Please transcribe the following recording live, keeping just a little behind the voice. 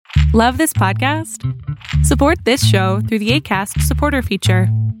Love this podcast? Support this show through the Acast supporter feature.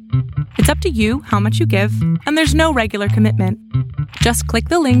 It's up to you how much you give, and there's no regular commitment. Just click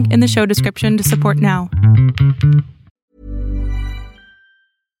the link in the show description to support now.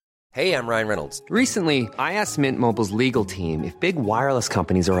 Hey, I'm Ryan Reynolds. Recently, I asked Mint Mobile's legal team if big wireless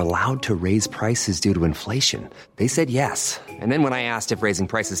companies are allowed to raise prices due to inflation. They said yes. And then when I asked if raising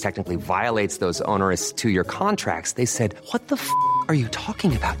prices technically violates those onerous two-year contracts, they said, "What the f*** are you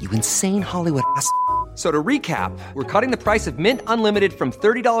talking about, you insane Hollywood ass?" So to recap, we're cutting the price of Mint Unlimited from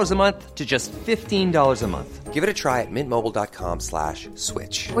 $30 a month to just $15 a month. Give it a try at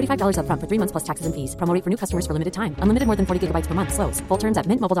mintmobile.com/switch. $45 up front for 3 months plus taxes and fees. Promo rate for new customers for limited time. Unlimited more than 40 gigabytes per month. Slows full terms at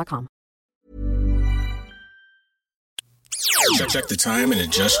mintmobile.com. Check the time and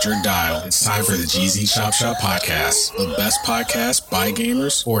adjust your dial. It's time for the GZ Chop Shop Podcast, the best podcast by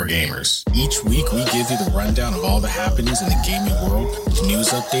gamers for gamers. Each week, we give you the rundown of all the happenings in the gaming world, news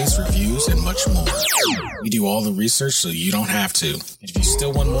updates, reviews, and much more. We do all the research so you don't have to. If you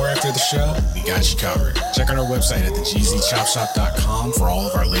still want more after the show, we got you covered. Check out our website at thegzchopshop.com for all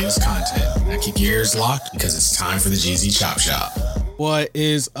of our latest content. Now keep your ears locked because it's time for the GZ Chop Shop. What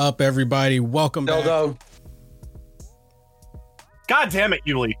is up, everybody? Welcome back. God damn it,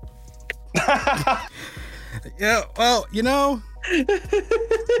 Yuli. Yeah, well,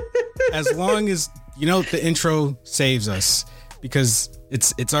 as long as, the intro saves us because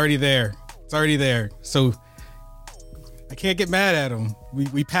it's already there. It's already there. So I can't get mad at him.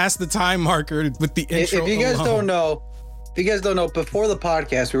 We passed the time marker with the intro. If you guys don't know, before the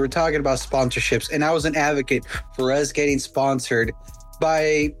podcast, we were talking about sponsorships, and I was an advocate for us getting sponsored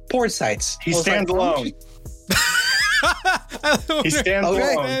by porn sites. He stands alone. He stands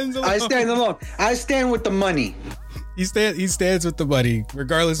alone. I stand alone. I stand with the money. He stands with the money,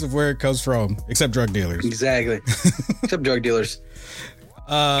 regardless of where it comes from, except drug dealers. Exactly. Except drug dealers.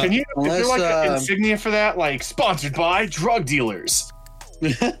 Can you, is there like an insignia for that? Like, sponsored by drug dealers.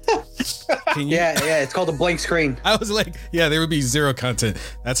 Yeah, it's called a blank screen. I was like, there would be zero content.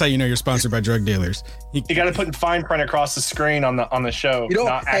 That's how you know you're sponsored by drug dealers. You got to put in fine print across the screen on the show.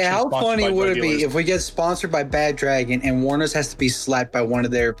 Hey, how funny would it be if we get sponsored by Bad Dragon and Warner's has to be slapped by one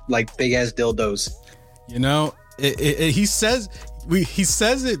of their like big ass dildos? He says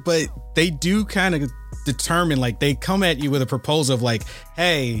it, but they do kind of determine, like, they come at you with a proposal of like,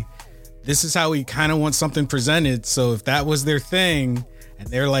 hey, this is how we kind of want something presented. So if that was their thing, and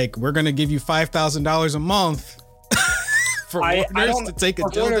they're like, we're going to give you $5,000 a month for Warner's to take a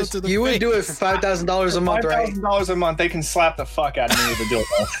dildo to the face. You would do it for $5,000 a month, right? $5,000 a month, they can slap the fuck out of me with a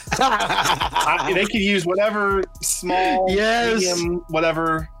dildo. They can use whatever small, medium,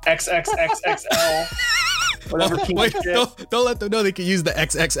 whatever, XXXXL. Whatever. Don't let them know they can use the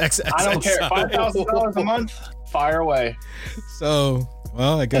XXXXL. I don't care. $5,000 a month, fire away. So,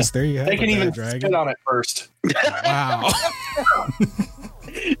 well, I guess there you have it. They can even spit on it first. Wow.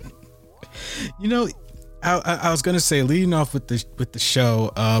 I was gonna say, leading off with the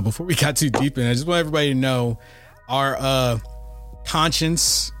show, before we got too deep in, I just want everybody to know our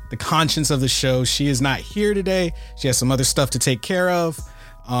conscience, the conscience of the show. She is not here today. She has some other stuff to take care of.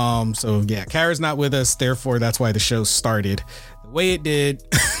 So yeah, Kara's not with us, therefore that's why the show started the way it did.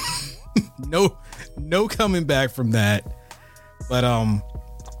 No coming back from that. But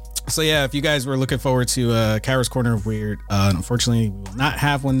so yeah, if you guys were looking forward to Kara's Corner of Weird, unfortunately we will not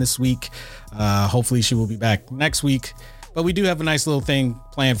have one this week. Hopefully she will be back next week, but we do have a nice little thing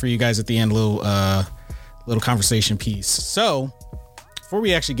planned for you guys at the end, little conversation piece. So before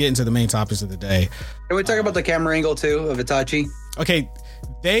we actually get into the main topics of the day, can we talk about the camera angle too of Itachi? Okay,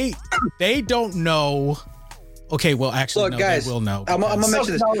 they don't know. Okay, well, actually, look, no, guys, they will know. I'm gonna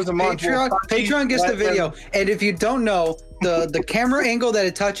mention this. Patreon gets the video, and if you don't know, the camera angle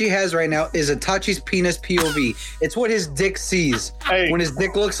that Itachi has right now is Itachi's penis POV. It's what his dick sees when his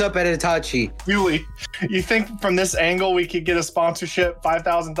dick looks up at Itachi. Yuli, you think from this angle we could get a sponsorship,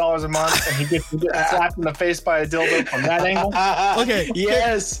 $5,000 a month, and he gets slapped in the face by a dildo from that angle? Okay,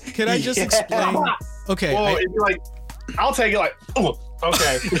 yes. Can I just explain? Okay, well, it'd be like, I'll take it. Like, oh,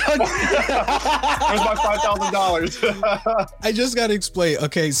 okay. Where's my $5,000? I just got to explain.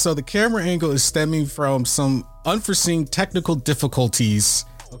 Okay, so the camera angle is stemming from some unforeseen technical difficulties.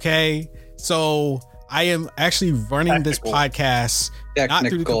 Okay, so I am actually running this podcast not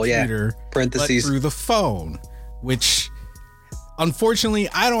through the computer, but through the phone, which unfortunately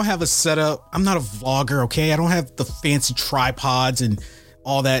I don't have a setup. I'm not a vlogger. Okay, I don't have the fancy tripods and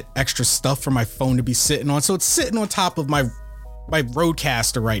all that extra stuff for my phone to be sitting on. So it's sitting on top of my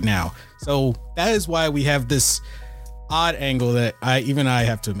Rodecaster right now. So that is why we have this odd angle that I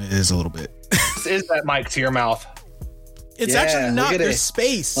have to admit is a little bit. Is that mic to your mouth? It's actually not. There's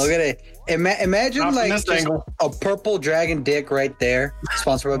space. Look at it. Imagine like just a purple dragon dick right there,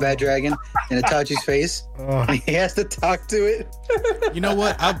 sponsored by Bad Dragon, in Itachi's face. He has to talk to it. You know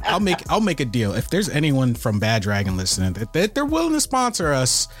what? I'll make a deal. If there's anyone from Bad Dragon listening that they're willing to sponsor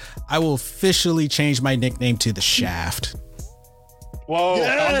us, I will officially change my nickname to the Shaft. Whoa!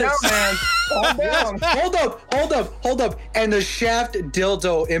 Yes. Calm down, man. Hold up. And the Shaft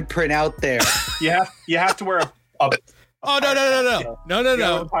dildo imprint out there. You have to wear a Oh no! Nope.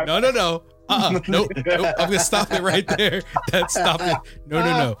 I'm gonna stop it right there. Stop it.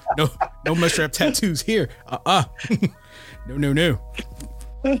 No. No mushroom tattoos here. No. You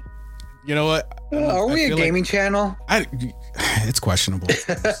know what? Are we a gaming channel? It's questionable. It's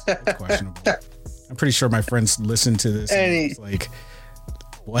questionable. I'm pretty sure my friends listen to this. And it's like,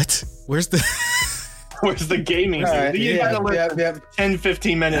 what? Where's the gaming? Right, you gotta live 10,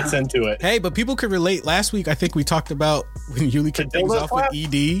 15 minutes into it. Hey, but people could relate. Last week, I think we talked about when Yuli kicked things off with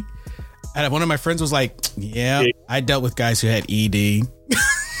ED. And one of my friends was like, yeah, I dealt with guys who had ED.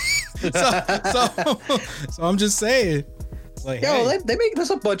 so I'm just saying. Like, yo, hey. they make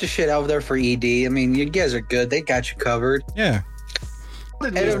us a bunch of shit out there for ED. I mean, you guys are good. They got you covered. Yeah.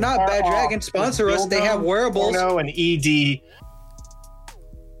 And if not, Bad Dragon sponsor us. They have wearables. No, an ED.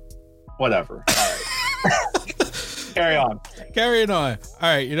 Whatever. All right. Carrying on. All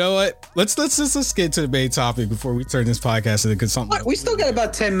right, you know what? Let's get to the main topic before we turn this podcast into something. What? We still got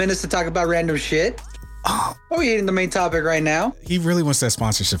about 10 minutes to talk about random shit. Oh, we hitting the main topic right now. He really wants that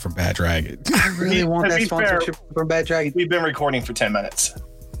sponsorship from Bad Dragon. I really want that sponsorship from Bad Dragon. We've been recording for 10 minutes.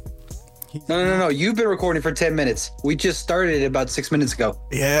 No. You've been recording for 10 minutes. We just started about 6 minutes ago.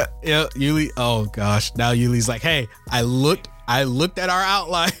 Yeah. Yuli. Oh gosh. Now Yuli's like, hey, I looked at our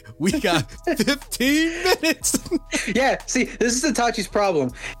outline. We got 15 minutes. Yeah, see, this is Itachi's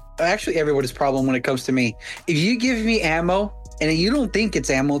problem. Actually, everybody's problem when it comes to me. If you give me ammo and you don't think it's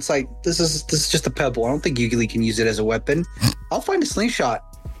ammo, it's like, this is just a pebble. I don't think Yuli can use it as a weapon. I'll find a slingshot.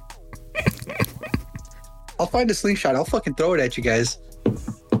 I'll fucking throw it at you guys.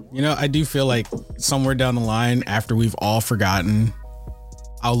 You know, I do feel like somewhere down the line, after we've all forgotten,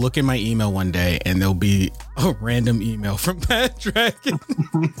 I'll look in my email one day and there'll be a random email from Bad Dragon.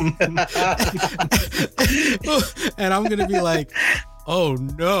 And I'm going to be like, oh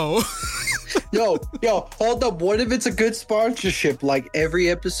no. Yo, hold up. What if it's a good sponsorship? Like every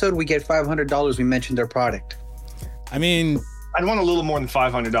episode we get $500, we mention their product. I mean, I'd want a little more than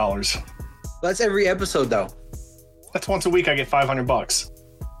 $500. That's every episode though. That's once a week I get $500.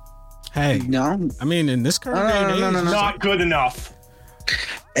 Hey, no. I mean, in this current day and age, no. Not good enough.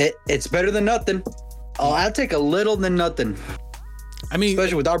 It's better than nothing. I'll take a little than nothing. I mean,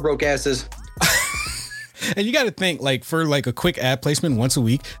 especially with our broke asses. And you got to think, like, for like a quick ad placement once a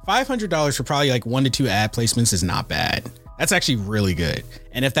week, $500 for probably like 1 to 2 ad placements is not bad. That's actually really good.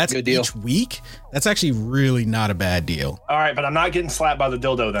 And if that's each week, that's actually really not a bad deal. All right, but I'm not getting slapped by the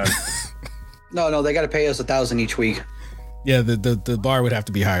dildo then. No, they got to pay us $1,000 each week. Yeah, the bar would have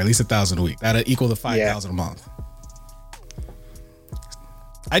to be higher, at least $1,000 a week. That'd equal to $5,000 a month.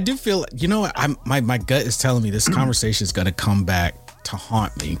 I do feel, you know what? My gut is telling me this conversation is going to come back to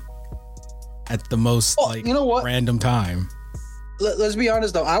haunt me at the most random time. Let's be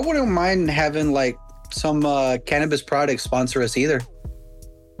honest though, I wouldn't mind having like some cannabis products sponsor us either.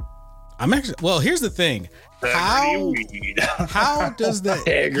 Here's the thing. How does that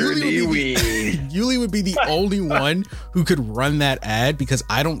Yuli would be the only one who could run that ad because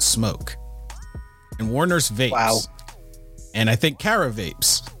I don't smoke. And Warner's vapes. Wow. And I think Kara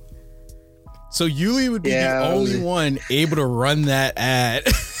vapes. So Yuli would be the only one able to run that ad.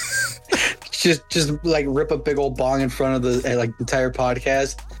 just like rip a big old bong in front of the entire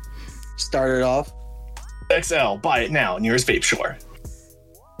podcast. Start it off. XL, buy it now, nearest vape store.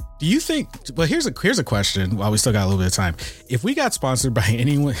 Do you think? Well, here's a question. While we still got a little bit of time, if we got sponsored by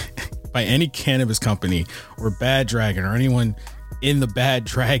anyone, by any cannabis company or Bad Dragon or anyone in the Bad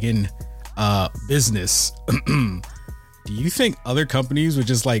Dragon business, do you think other companies would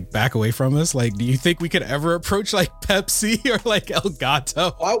just like back away from us? Like, do you think we could ever approach like Pepsi or like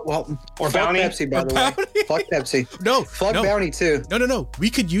Elgato? Or Bounty? Pepsi, by the way. Fuck Pepsi. No. Bounty too. No. We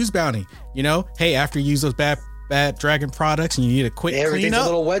could use Bounty. You know, hey, after you use those Bad Dragon products and you need a quick everything's cleanup. A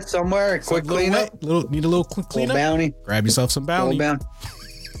little wet somewhere. Quick cleanup. Need a little quick cleanup. Bounty. Grab yourself some Bounty.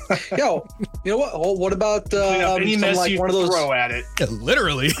 Yo, you know what? What about any mess like one of those throw at it? Yeah,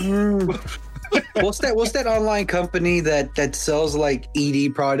 literally. What's that online company that sells like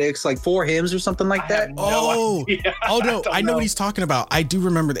ED products, like 4Hims or something like that? No, I know what he's talking about. I do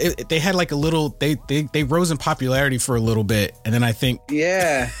remember they had like a little. They rose in popularity for a little bit, and then I think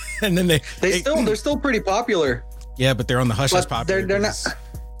and then they're still pretty popular. Yeah, but they're on the Hush Hush Popular. They're not.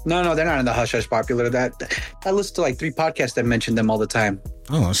 No, they're not in the Hush Hush Popular. I listen to like 3 podcasts that mention them all the time.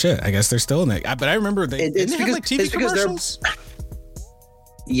 Oh shit! I guess they're still in there. But I remember didn't they have like TV commercials.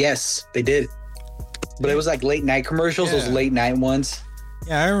 Yes, they did. But it was like late night commercials. Those late night ones.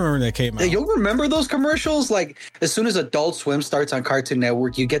 Yeah, I remember they came out. You'll remember those commercials? Like, as soon as Adult Swim starts on Cartoon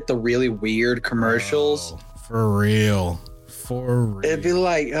Network, you get the really weird commercials. Oh, for real. It'd be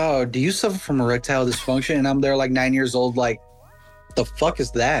like, oh, do you suffer from erectile dysfunction? And I'm there like 9 years old, like, the fuck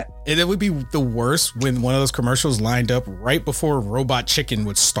is that? And it would be the worst when one of those commercials lined up right before Robot Chicken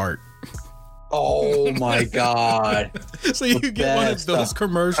would start. Oh my God. So you get one of those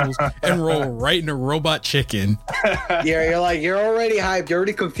commercials and roll right into Robot Chicken. Yeah, you're already hyped, you're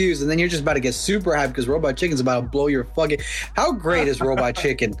already confused, and then you're just about to get super hyped because Robot Chicken's about to blow your fucking... How great is Robot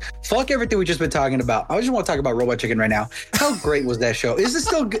Chicken? Fuck everything we've just been talking about. I just want to talk about Robot Chicken right now. How great was that show? Is this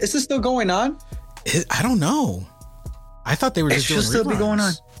still going on? I don't know. I thought they were just doing reruns. It should still be going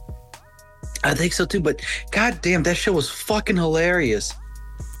on. I think so too, but goddamn, that show was fucking hilarious.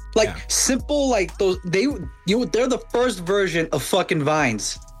 Like simple, like those they're the first version of fucking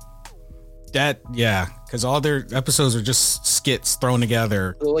Vines. Because all their episodes are just skits thrown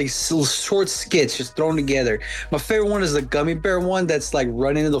together, like short skits just thrown together. My favorite one is the gummy bear one that's like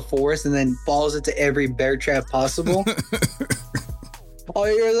running into the forest and then falls into every bear trap possible. All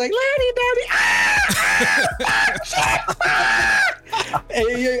you hear is like,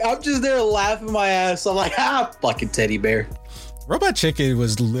 and I'm just there laughing my ass. I'm like, fucking teddy bear. Robot Chicken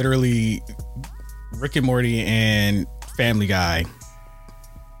was literally Rick and Morty and Family Guy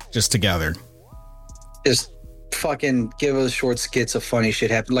just together. Just fucking give us short skits of funny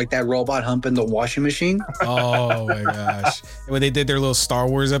shit happen, like that robot humping the washing machine. Oh my gosh. When they did their little Star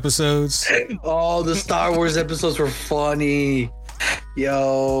Wars episodes. Oh, the Star Wars episodes were funny.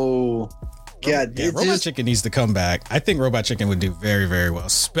 Yo. God, Robot Chicken needs to come back. I think Robot Chicken would do very, very well,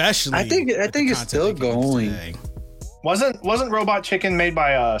 especially I think it's still going. Wasn't Robot Chicken made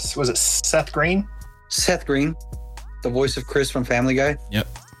by was it Seth Green? Seth Green, the voice of Chris from Family Guy. Yep.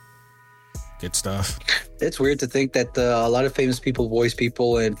 Good stuff. It's weird to think that a lot of famous people voice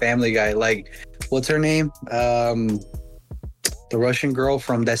people in Family Guy. Like, what's her name? The Russian girl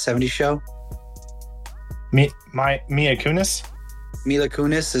from that 70s show. Mila Kunis. Mila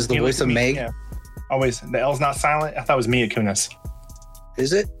Kunis is the voice of Meg. Yeah. Always the L's not silent. I thought it was Mia Kunis.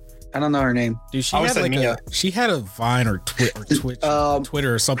 Is it? I don't know her name. Dude, she had a Vine or Twitch,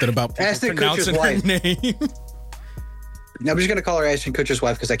 Twitter or something about Ashton Kutcher's wife. Name. I'm just gonna call her Ashton Kutcher's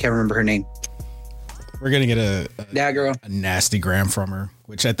wife because I can't remember her name. We're gonna get a nasty gram from her,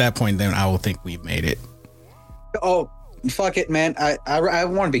 which at that point then I will think we've made it. Oh, fuck it, man! I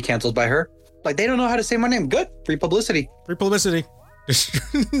want to be canceled by her. Like, they don't know how to say my name. Good, free publicity. Free publicity.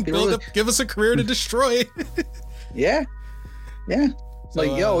 Give us a career to destroy it. Yeah. So,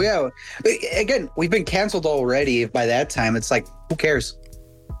 like, again, we've been canceled already. By that time, it's like, who cares?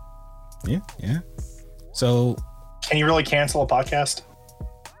 Yeah. So, can you really cancel a podcast?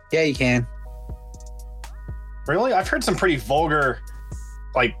 Yeah, you can. Really? I've heard some pretty vulgar,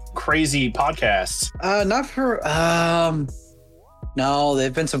 like, crazy podcasts. Not for no,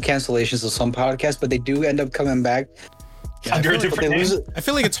 there've been some cancellations of some podcasts, but they do end up coming back. Under a different name. I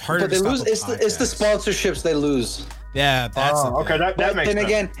feel like it's harder. But they lose. It's the sponsorships they lose. Yeah, that's okay. That makes sense. Then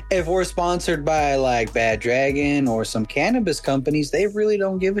again, if we're sponsored by like Bad Dragon or some cannabis companies, they really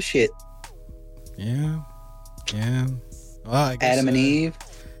don't give a shit. Yeah. Well, I guess, Adam and Eve.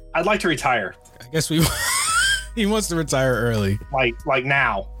 I'd like to retire. I guess he wants to retire early. Like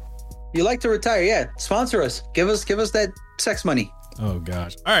now. You like to retire? Yeah. Sponsor us. Give us that sex money. Oh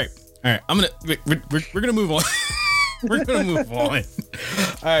gosh. All right. We're gonna move on. We're gonna move on. All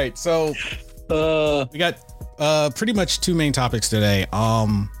right. So we got pretty much 2 main topics today.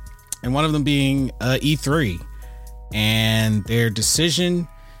 And one of them being E3 and their decision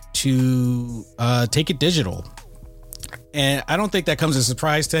to take it digital. And I don't think that comes as a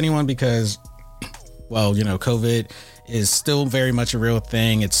surprise to anyone because, well, COVID is still very much a real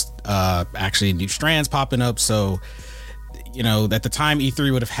thing. It's actually new strands popping up. So, at the time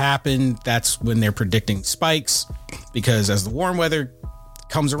E3 would have happened, that's when they're predicting spikes, because as the warm weather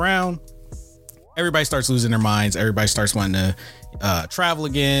comes around, everybody starts losing their minds. Everybody starts wanting to travel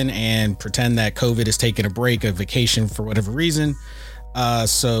again and pretend that COVID is taking a break, a vacation for whatever reason.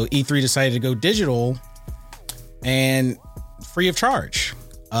 So E3 decided to go digital and free of charge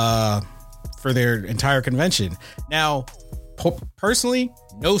for their entire convention. Now, personally,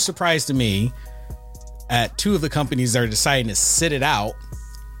 no surprise to me at 2 of the companies that are deciding to sit it out,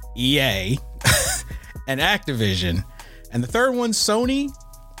 EA and Activision. And the third one, Sony,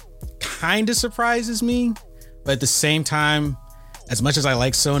 kind of surprises me, But at the same time, as much as I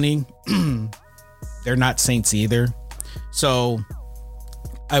like Sony, they're not saints either. So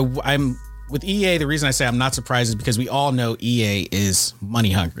I'm with EA. The reason I say I'm not surprised is because we all know EA is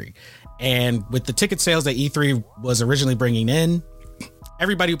money hungry. And with the ticket sales that E3 was originally bringing in,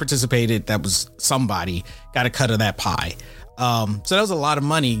 everybody who participated, that was somebody, got a cut of that pie. So that was a lot of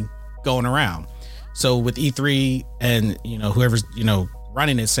money going around. So with E3 and, whoever's,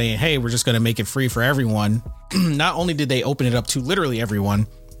 running it saying, hey, we're just going to make it free for everyone. Not only did they open it up to literally everyone,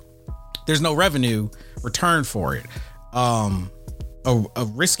 there's no revenue return for it. A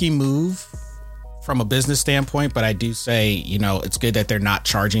risky move from a business standpoint, but I do say, it's good that they're not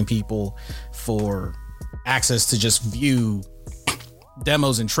charging people for access to just view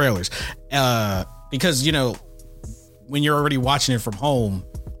demos and trailers. Because, when you're already watching it from home,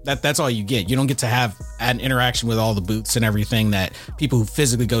 that's all you get. You don't get to have an interaction with all the booths and everything that people who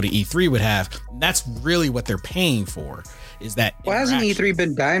physically go to E3 would have. That's really what they're paying for, is that. Well, hasn't E3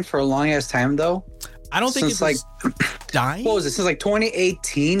 been dying for a long ass time though? I don't think it's like dying. What was it? Since like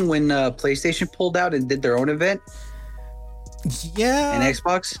 2018 when PlayStation pulled out and did their own event. Yeah. And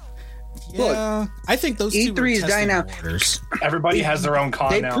Xbox. Yeah, look, I think those E3 is dying now. Everybody has their own con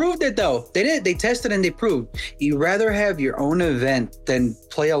They now. proved it though. They did. They tested and they proved. You rather have your own event than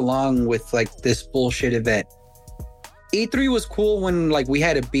play along with like this bullshit event. E3 was cool when like we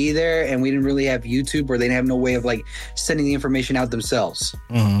had to be there and we didn't really have YouTube or they didn't have no way of like sending the information out themselves.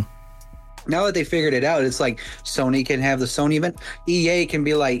 Mm-hmm. Now that they figured it out, it's like Sony can have the Sony event. EA can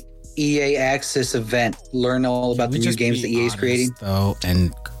be like EA Access event. Learn all about the new games that EA is creating. Though,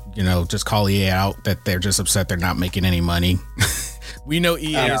 and just call EA out that they're just upset they're not making any money. We know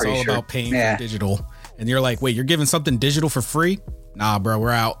EA is all about paying for digital. And you're like, wait, you're giving something digital for free? Nah, bro, we're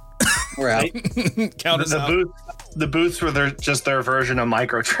out. We're out. Count us out. The booths were just their version of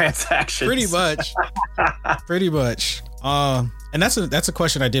microtransactions. Pretty much. And that's a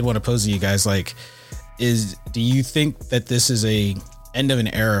question I did want to pose to you guys. Like, do you think that this is a end of an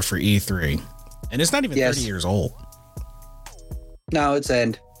era for E3? And it's not even 30 years old. No, it's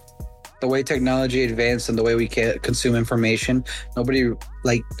end. The way technology advanced and the way we consume information,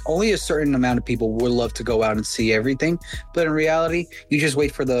 only a certain amount of people would love to go out and see everything. But in reality, you just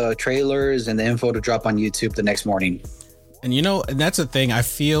wait for the trailers and the info to drop on YouTube the next morning. And and that's the thing. I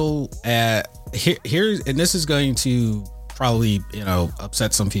feel here, and this is going to probably,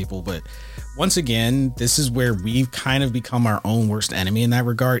 upset some people, but once again, this is where we've kind of become our own worst enemy in that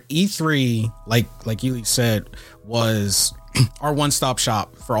regard. E3, like you said, was our one-stop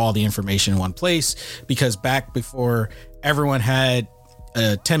shop for all the information in one place, because back before everyone had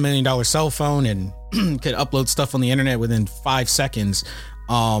a $10 million cell phone and could upload stuff on the internet within 5 seconds,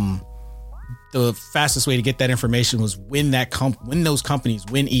 the fastest way to get that information was when those companies,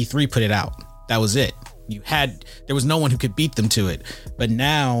 when E3 put it out. That was it. There was no one who could beat them to it. But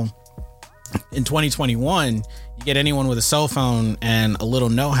now in 2021, you get anyone with a cell phone and a little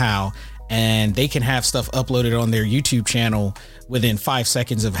know-how, and they can have stuff uploaded on their YouTube channel within 5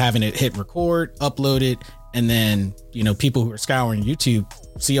 seconds of having it hit record, upload it, and then, people who are scouring YouTube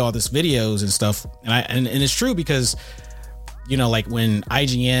see all this videos and stuff. And it's true because, like when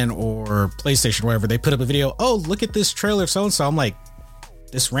IGN or PlayStation, wherever, they put up a video, oh, look at this trailer of so-and-so. I'm like,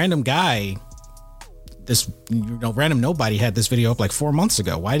 this random guy, this random nobody had this video up like 4 months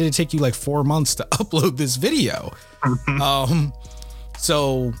ago. Why did it take you like 4 months to upload this video?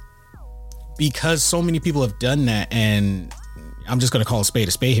 So because so many people have done that, and I'm just going to call a spade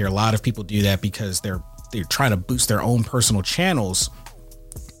here. A lot of people do that because they're trying to boost their own personal channels.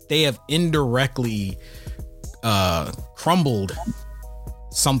 They have indirectly crumbled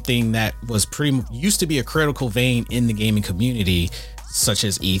something that was used to be a critical vein in the gaming community, such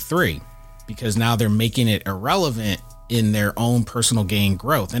as E3, because now they're making it irrelevant in their own personal gain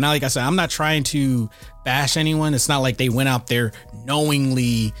growth. And like I said, I'm not trying to bash anyone. It's not like they went out there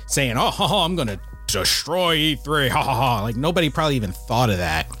knowingly saying, oh, I'm going to destroy E3. Ha ha ha. Like nobody probably even thought of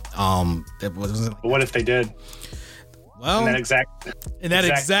that. That wasn't. But what if they did? Well, in that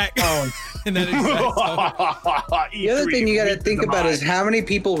exact tone. The other thing you got to think about is how many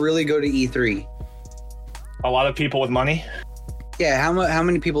people really go to E3. A lot of people with money. Yeah, how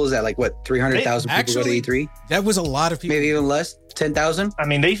many people is that? Like what, 300,000 people go to E3? That was a lot of people. Maybe even less, 10,000. I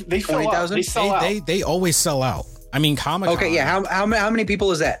mean, they 20,000. They sell out. They always sell out. I mean, Comic-Con. Okay, yeah. How many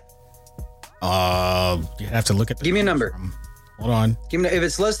people is that? You have to look at. Give me a number. Hold on. If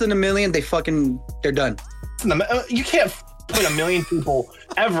it's less than 1 million, they're done. You can't put 1 million people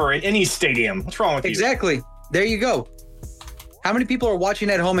ever in any stadium. What's wrong with you? Exactly. There you go. How many people are watching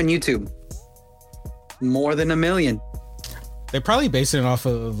at home on YouTube? More than 1 million. They're probably basing it off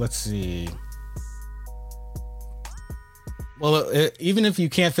of, let's see. Well, even if you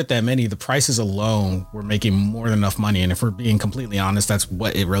can't fit that many, the prices alone, we're making more than enough money. And if we're being completely honest, that's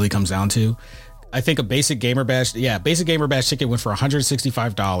what it really comes down to. I think a basic gamer badge, basic gamer badge ticket went for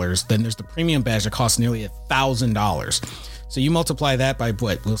 $165. Then there's the premium badge that costs nearly $1,000. So you multiply that by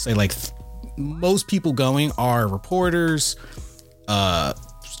what we'll say, like most people going are reporters.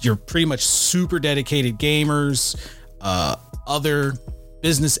 You're pretty much super dedicated gamers, other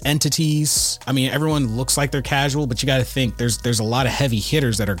business entities. I mean, everyone looks like they're casual, but you got to think there's a lot of heavy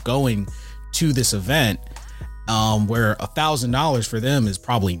hitters that are going to this event, where $1,000 for them is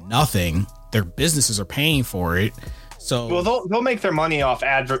probably nothing. Their businesses are paying for it. So well, they'll make their money off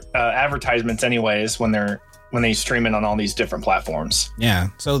advertisements anyways when they stream it on all these different platforms. Yeah.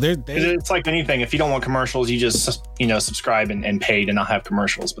 So it's like anything. If you don't want commercials, you just subscribe and pay to not have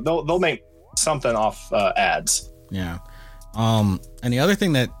commercials. But they'll make something off ads. Yeah. And the other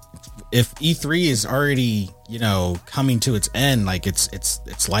thing that if E3 is already coming to its end, like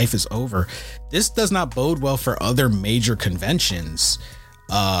its life is over, this does not bode well for other major conventions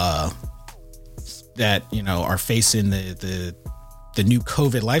that are facing the new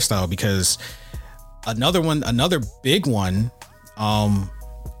COVID lifestyle, because another big one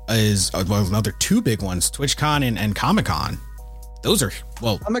is another two big ones, TwitchCon and Comic-Con. Those are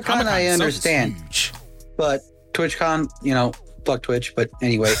Comic-Con I understand, but TwitchCon, fuck Twitch. But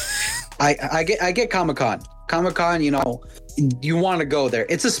anyway, I get Comic-Con. Comic-Con, you want to go there.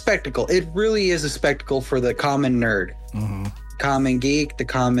 It's a spectacle. It really is a spectacle for the common nerd. Mm-hmm. Common geek, the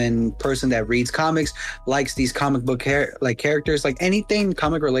common person that reads comics, likes these comic book characters, like anything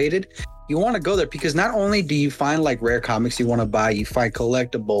comic related. You want to go there because not only do you find like rare comics you want to buy, you find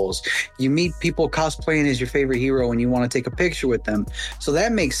collectibles, you meet people cosplaying as your favorite hero and you want to take a picture with them. So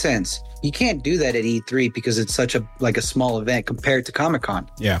that makes sense. You can't do that at E3 because it's such a small event compared to Comic-Con.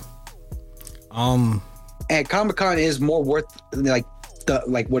 Yeah. And Comic-Con is more worth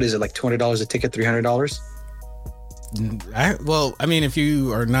what is it, like $200 a ticket, $300? I mean, if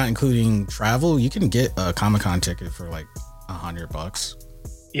you are not including travel, you can get a Comic-Con ticket for like $100.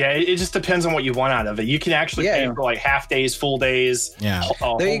 Yeah, it just depends on what you want out of it. You can actually pay for like half days, full days. Yeah,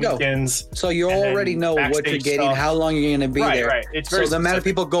 there you go. Weekends, so you already know what you're getting, how long you're going to be there. Right. It's very so the amount of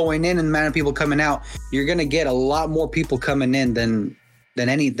people going in and the amount of people coming out, you're going to get a lot more people coming in than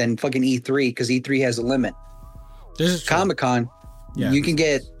fucking E3, because E3 has a limit. Comic-Con. Yeah. You can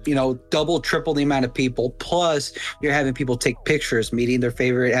get, double, triple the amount of people. Plus, you're having people take pictures, meeting their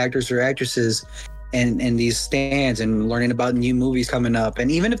favorite actors or actresses and these stands and learning about new movies coming up.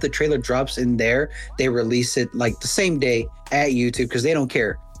 And even if the trailer drops in there, they release it like the same day at YouTube because they don't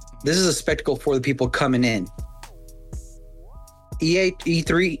care. This is a spectacle for the people coming in.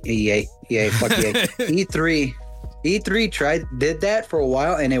 E3 did that for a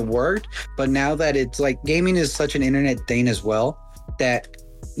while and it worked. But now that it's like gaming is such an internet thing as well, that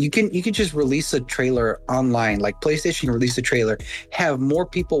you can just release a trailer online, like PlayStation can release a trailer, have more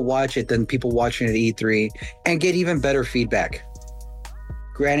people watch it than people watching it at E3, and get even better feedback.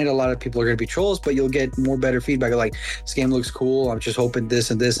 Granted, a lot of people are going to be trolls, but you'll get more better feedback. Like, this game looks cool. I'm just hoping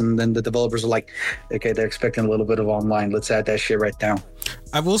this and this, and then the developers are like, okay, they're expecting a little bit of online. Let's add that shit right now.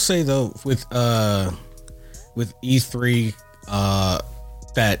 I will say though, with E3,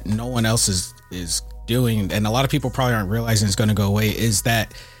 that no one else is doing, and a lot of people probably aren't realizing it's going to go away, is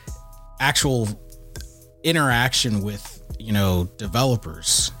that actual interaction with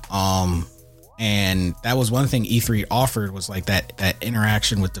developers. And that was one thing E3 offered, was like that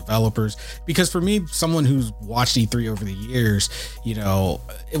interaction with developers. Because for me, someone who's watched E3 over the years,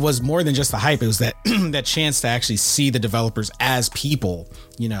 it was more than just the hype. It was that that chance to actually see the developers as people.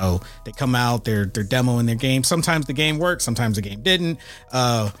 They come out, they're demoing their game. Sometimes the game worked, sometimes the game didn't.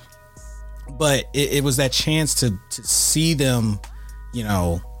 But it was that chance to see them,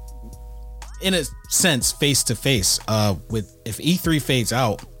 in a sense, face to face. With if E3 fades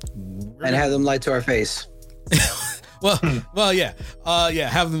out, and have them lie to our face. well, yeah,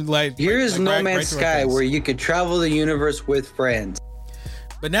 have them lie. Here is No Man's Sky, where you could travel the universe with friends.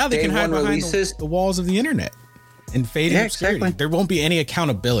 But now they can hide behind the walls of the internet and fade in obscurity. Exactly. There won't be any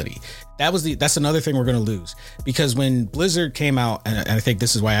accountability. That's another thing we're going to lose, because when Blizzard came out, and I think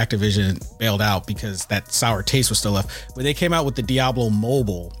this is why Activision bailed out, because that sour taste was still left. When they came out with the Diablo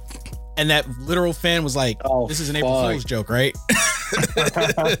Mobile, and that literal fan was like, "This is an April Fool's joke, right?"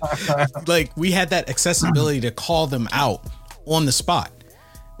 Like, we had that accessibility to call them out on the spot.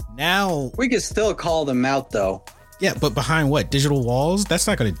 Now we could still call them out, though. Yeah, but behind what? Digital walls? That's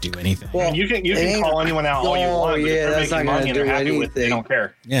not going to do anything. Well, you can call anyone out all you want. Yeah, that's not going to do anything. They don't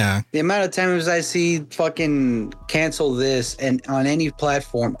care. Yeah. The amount of times I see fucking cancel this and on any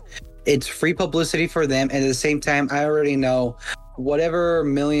platform, it's free publicity for them. And at the same time, I already know whatever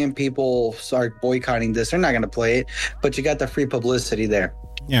million people start boycotting this, they're not going to play it, but you got the free publicity there.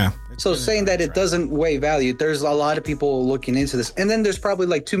 Yeah. So saying that it doesn't weigh value, there's a lot of people looking into this. And then there's probably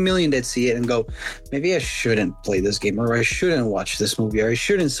like 2 million that see it and go, maybe I shouldn't play this game, or I shouldn't watch this movie, or I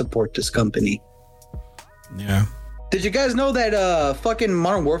shouldn't support this company. Yeah. Did you guys know that fucking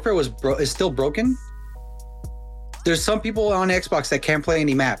Modern Warfare is still broken? There's some people on Xbox that can't play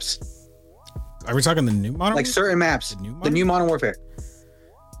any maps. Are we talking the new Modern Warfare? Certain maps. The new Modern Warfare.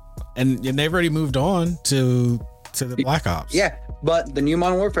 And they've already moved on to the Black Ops. Yeah, but the new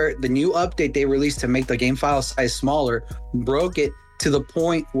Modern Warfare, the new update they released to make the game file size smaller, broke it to the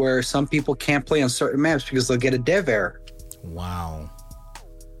point where some people can't play on certain maps because they'll get a dev error. Wow.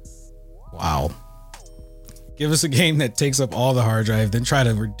 Give us a game that takes up all the hard drive, then try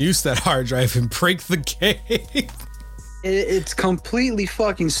to reduce that hard drive and break the game. It's completely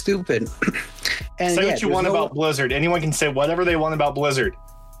fucking stupid. And say what you want about Blizzard. Anyone can say whatever they want about Blizzard.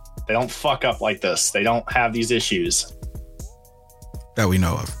 They don't fuck up like this. They don't have these issues. That we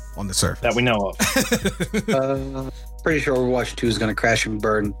know of on the surface. That we know of. Pretty sure Overwatch 2 is going to crash and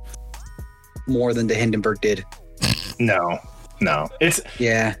burn more than the Hindenburg did. No. It's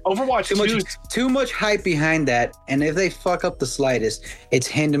Overwatch 2. Too much hype behind that, and if they fuck up the slightest, it's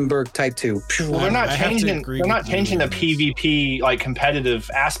Hindenburg Type 2. Well, they're not changing the PvP like competitive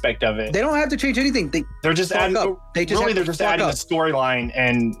aspect of it. They don't have to change anything. They're just adding the storyline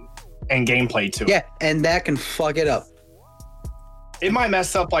and gameplay to it. Yeah, and that can fuck it up. It might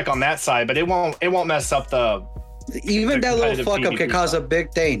mess up like on that side, but it won't mess up the that little fuck up can cause a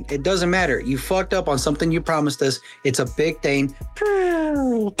big thing. It doesn't matter. You fucked up on something you promised us. It's a big thing.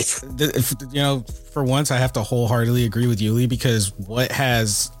 For once, I have to wholeheartedly agree with Yuli, because what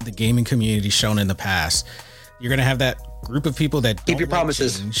has the gaming community shown in the past? You're going to have that group of people that keep your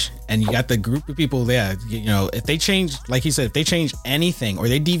promises, change, and you got the group of people there. If they change, like he said, if they change anything or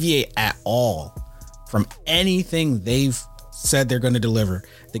they deviate at all from anything they've said they're going to deliver,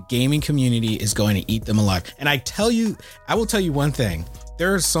 the gaming community is going to eat them alive. And I will tell you one thing.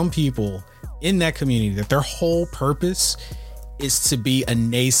 There are some people in that community that their whole purpose is to be a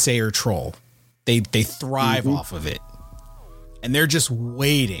naysayer troll. They thrive off of it. And they're just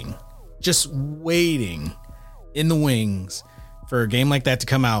waiting in the wings for a game like that to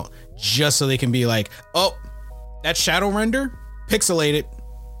come out, just so they can be like, oh, that shadow render, pixelated.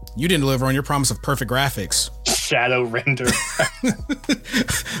 You didn't deliver on your promise of perfect graphics. Shadow render.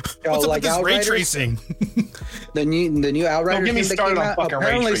 What's up with this ray tracing? the new Outriders. Don't get me started on fucking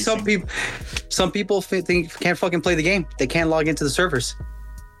apparently ray tracing. some people think can't fucking play the game. They can't log into the servers.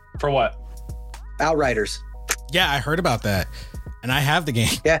 For what? Outriders. Yeah, I heard about that, and I have the game.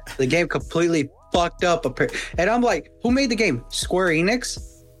 Yeah, the game completely fucked up. And I'm like, who made the game? Square Enix?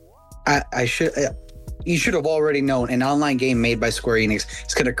 You should have already known an online game made by Square Enix.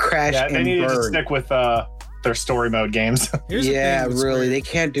 It's going to crash and burn. They need to stick with their story mode games. Yeah, really. They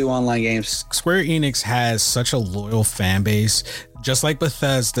can't do online games. Square Enix has such a loyal fan base, just like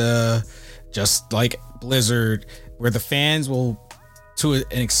Bethesda, just like Blizzard, where the fans will, to an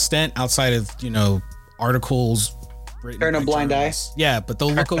extent outside of, articles, turn a blind eye. Yeah, but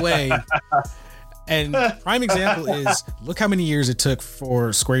they'll look away. And prime example is, look how many years it took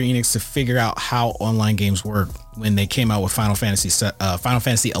for Square Enix to figure out how online games work when they came out with Final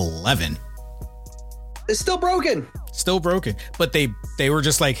Fantasy 11. It's still broken. But they were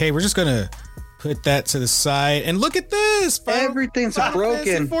just like, hey, we're just gonna put that to the side and look at this. Everything's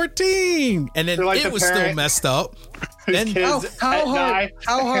broken. 14, and then like it was still messed up. Then how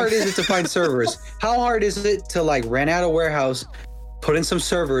hard is it to find servers? How hard is it to like rent out a warehouse, put in some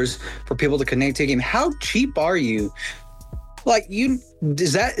servers for people to connect to a game? How cheap are you? Like,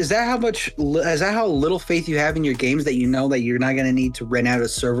 is that how little faith you have in your games, that you know that you're not going to need to rent out a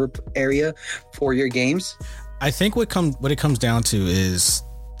server area for your games? I think what it comes down to is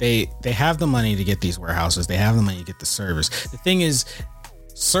they have the money to get these warehouses. They have the money to get the servers. The thing is,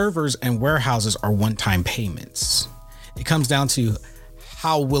 servers and warehouses are one-time payments. It comes down to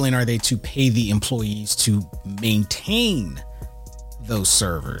how willing are they to pay the employees to maintain those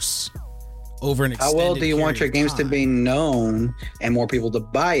servers over an extended How well do you want your games to be known and more people to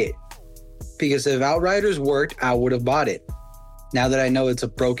buy it? Because if Outriders worked, I would have bought it. Now that I know it's a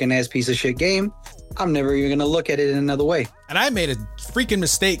broken ass piece of shit game, I'm never even gonna look at it in another way. And I made a freaking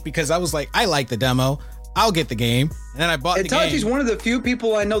mistake because I was like, I like the demo, I'll get the game, and then I bought the game. Itachi's one of the few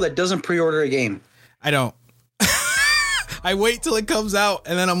people I know that doesn't pre-order a game. I don't. I wait till it comes out,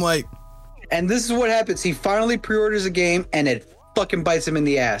 and then I'm like. And this is what happens. He finally pre-orders a game, and it fucking bites him in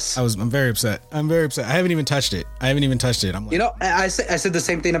the ass. I'm very upset. I haven't even touched it. I'm like, I said the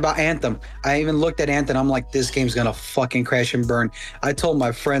same thing about Anthem. I even looked at Anthem. I'm like, this game's gonna fucking crash and burn. I told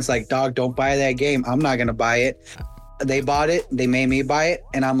my friends, like, dog, don't buy that game. I'm not gonna buy it. They bought it. They made me buy it,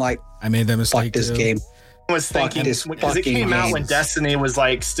 and I'm like, I made that mistake. Fuck this game. I was thinking because it came out when Destiny was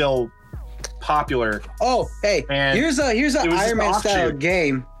like still popular. Oh, hey, here's a Iron Man style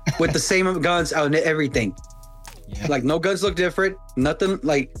game with the same guns out and everything. Yeah. Like, no guns look different. Nothing.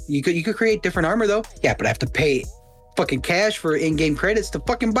 Like, you could create different armor though. Yeah, but I have to pay fucking cash for in-game credits to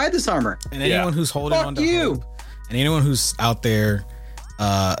fucking buy this armor. And anyone who's holding on to hope, and anyone who's out there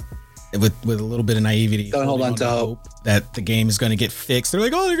with a little bit of naivety, don't hold on to hope that the game is going to get fixed. They're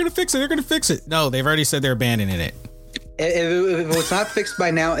like, oh, they're going to fix it. No, they've already said they're abandoning it. If it's not fixed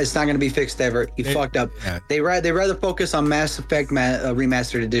by now, it's not going to be fixed ever. You fucked up. Yeah. They rather focus on Mass Effect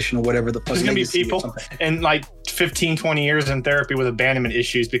Remastered Edition or whatever the fuck. There's going to be people in like 15, 20 years in therapy with abandonment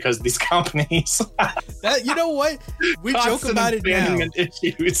issues because of these companies. You know what? We joke about it now.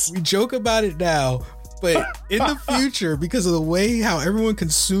 We joke about it now, but in the future, because of the way how everyone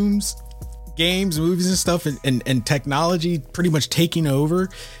consumes games, movies, and stuff, and technology pretty much taking over,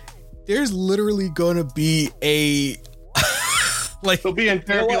 there's literally going to be a like they'll be in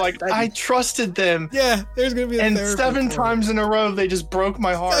therapy like, I trusted them. Yeah, there's gonna be and 7 times in a row they just broke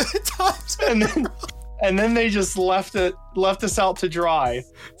my heart. and then they just left us out to dry.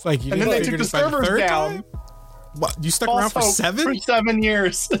 It's like and then they took the servers down. What, you stuck around for 7? For 7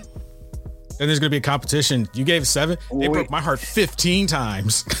 years. Then there's gonna be a competition. You gave 7. They broke my heart 15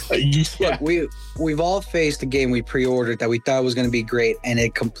 times. Yeah. Look, we've all faced a game we pre-ordered that we thought was gonna be great, and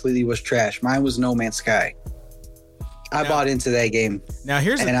it completely was trash. Mine was No Man's Sky. I bought into that game. Now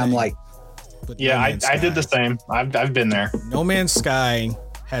here's the thing. I'm like, yeah, I did the same. I've been there. No Man's Sky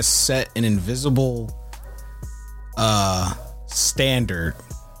has set an invisible standard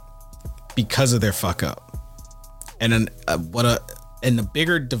because of their fuck up, and then and the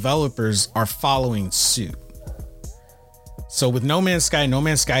bigger developers are following suit. So with No Man's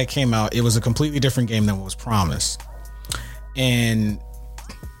Sky came out. It was a completely different game than what was promised, and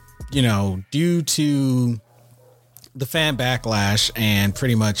due to the fan backlash and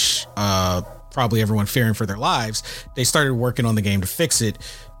pretty much probably everyone fearing for their lives, they started working on the game to fix it,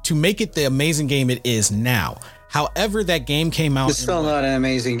 to make it the amazing game it is now. However, that game came out. It's still not an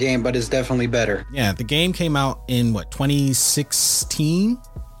amazing game, but it's definitely better. Yeah, the game came out in 2016?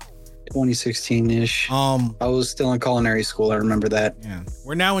 2016-ish. I was still in culinary school. I remember that. Yeah.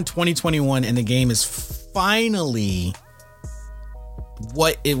 We're now in 2021, and the game is finally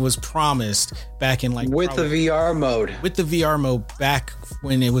what it was promised back in with the VR mode. With the VR mode back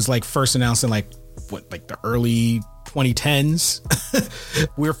when it was first announced in the early 2010s.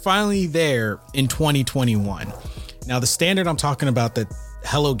 We're finally there in 2021. Now the standard I'm talking about that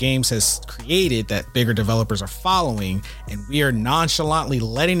Hello Games has created, that bigger developers are following, and we are nonchalantly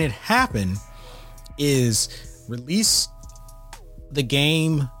letting it happen, is release the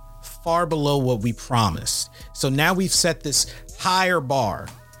game far below what we promised. So now we've set this higher bar.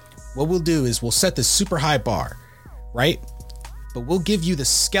 What we'll do is we'll set this super high bar, right? But we'll give you the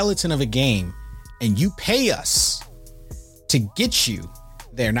skeleton of a game, and you pay us to get you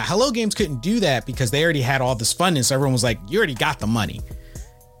there. Now, Hello Games couldn't do that because they already had all this funding. So everyone was like, you already got the money.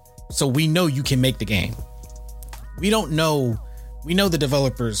 So we know you can make the game. We don't know. We know the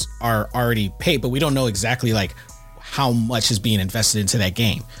developers are already paid, but we don't know exactly how much is being invested into that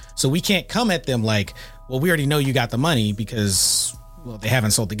game. So we can't come at them like, well, we already know you got the money because, well, they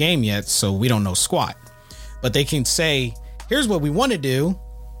haven't sold the game yet. So we don't know squat. But they can say, here's what we want to do.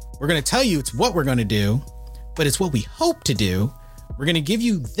 We're going to tell you it's what we're going to do, but it's what we hope to do. We're going to give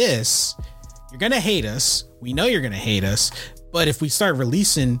you this. You're going to hate us. We know you're going to hate us. But if we start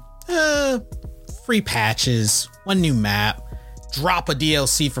releasing free patches, one new map, drop a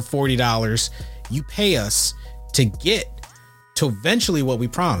DLC for $40, you pay us to get to eventually what we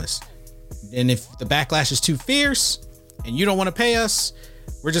promised. And if the backlash is too fierce and you don't want to pay us,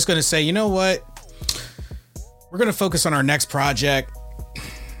 we're just going to say, you know what? We're going to focus on our next project.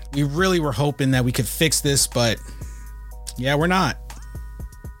 We really were hoping that we could fix this, but yeah, we're not.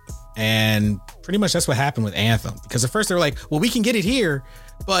 And pretty much that's what happened with Anthem. Because at first they were like, well, we can get it here,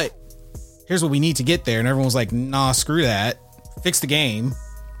 but here's what we need to get there. And everyone was like, nah, screw that. Fix the game.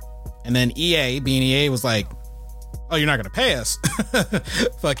 And then EA, being EA, was like, oh, you're not going to pay us.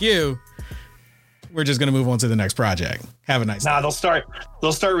 Fuck you. We're just going to move on to the next project. Have a nice day.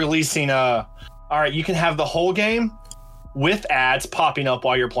 They'll start releasing, all right, you can have the whole game, with ads popping up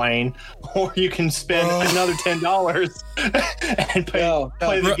while you're playing, or you can spend another $10 and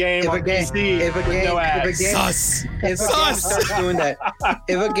play the game on PC with no ads. If a game starts doing that,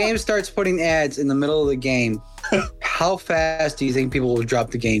 if a game starts putting ads in the middle of the game, how fast do you think people will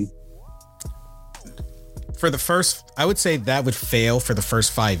drop the game? For the first, I would say that would fail for the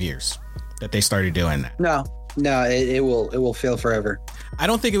first 5 years that they started doing that. No, it will fail forever. I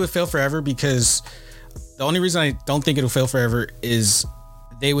don't think it would fail forever because the only reason I don't think it'll fail forever is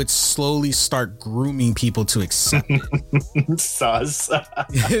they would slowly start grooming people to accept it. Sus.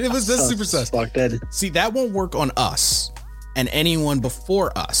 That's super sus. See, that won't work on us and anyone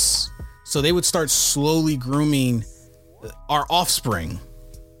before us. So they would start slowly grooming our offspring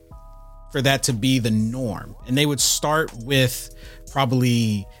for that to be the norm. And they would start with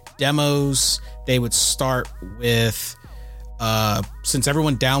probably demos. They would start with, since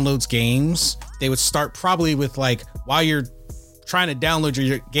everyone downloads games, they would start probably with like, while you're trying to download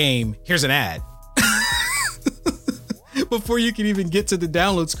your game, here's an ad. Before you can even get to the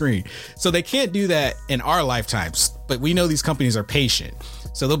download screen. So they can't do that in our lifetimes, but we know these companies are patient.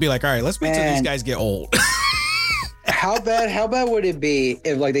 So they'll be like, all right, let's wait till these guys get old. How bad would it be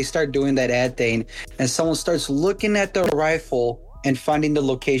if like they start doing that ad thing and someone starts looking at the rifle and finding the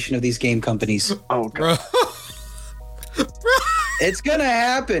location of these game companies? Oh, God. It's gonna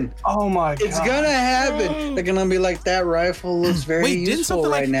happen. Oh my God. It's gonna happen. They're gonna be like, that rifle looks very useful didn't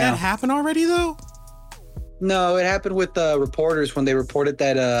something right like now. that happen already though? No, it happened with reporters when they reported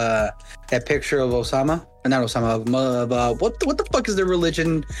that picture of Osama. Not Osama, of what the fuck is their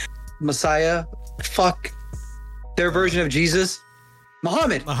religion? Messiah? Fuck. Their version of Jesus?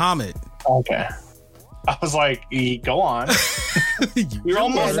 Muhammad. Okay. I was like, go on. You're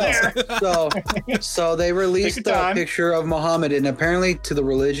almost there. So they released a picture of Muhammad, and apparently to the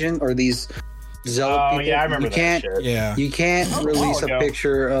religion or these zealot people, yeah, I remember that shit. Yeah. You can't release a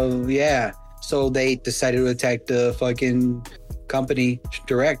picture of, So they decided to attack the fucking company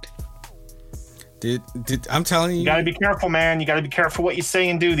direct. Did I'm telling you. You gotta be careful, man. You gotta be careful what you say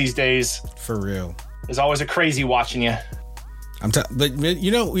and do these days. For real. There's always a crazy watching you. But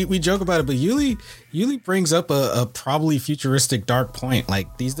you know, we joke about it, but Yuli brings up a probably futuristic dark point.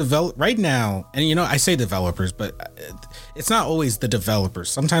 Like these right now, and you know, I say developers, but it's not always the developers.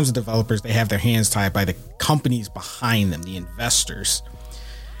 Sometimes the developers, they have their hands tied by the companies behind them, the investors,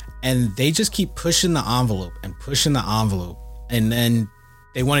 and they just keep pushing the envelope, and then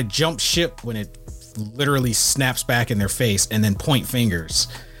they want to jump ship when it literally snaps back in their face, and then point fingers.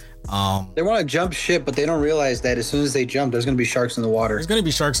 They want to jump ship, but they don't realize that as soon as they jump, there's going to be sharks in the water. There's going to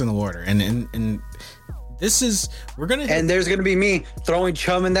be sharks in the water, and this is and there's going to be me throwing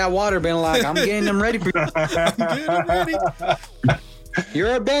chum in that water, being like, I'm getting them ready for you. I'm getting them ready.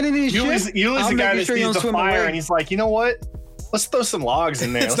 You're abandoning ship. Yuli's the guy that sees the fire, and he's like, you know what? Let's throw some logs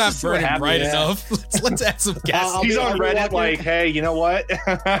in there. It's not burning bright enough. Let's add some gas. He's on Reddit like, hey, you know what?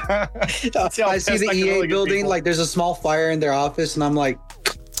 I see the EA building, like there's a small fire in their office, and I'm like,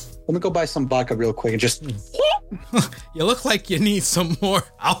 let me go buy some vodka real quick and just. You look like you need some more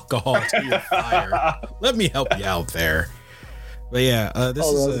alcohol to your fire. Let me help you out there. But yeah,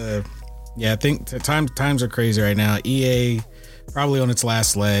 I think times are crazy right now. EA probably on its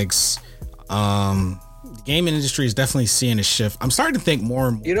last legs. The gaming industry is definitely seeing a shift. I'm starting to think more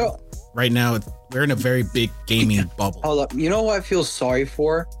and more. You know, right now we're in a very big gaming bubble. Hold up. You know what I feel sorry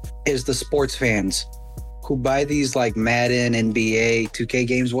for is the sports fans who buy these like Madden, NBA, 2K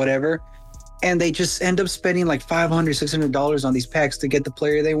games, whatever, and they just end up spending like $500, $600 on these packs to get the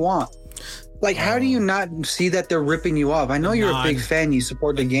player they want. Like, how do you not see that they're ripping you off? I know you're a big fan, you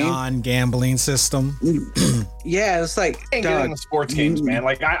support the game. Non-gambling system. Yeah, it's like I can't get into sports games, man.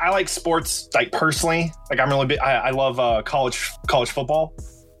 Like I like sports, like personally. Like I'm really big. I love college football,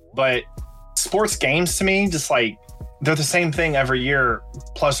 but sports games to me, just like they're the same thing every year,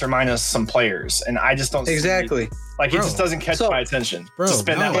 plus or minus some players, and I just don't exactly. It just doesn't catch my attention. Bro, to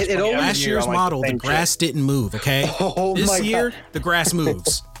spend that much money last year's model, the grass didn't move. Okay, this year the grass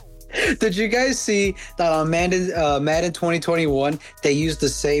moves. Did you guys see that on Madden 2021? They used the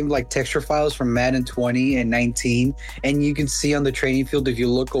same like texture files from Madden 20 and 19, and you can see on the training field if you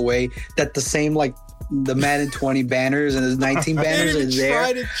look away that the same like the Madden 20 banners and the 19 banners are there.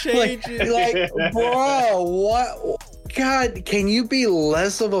 Try to change it. Like, bro, what? God, can you be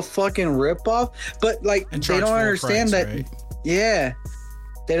less of a fucking ripoff? But like, they don't understand that. Right? Yeah,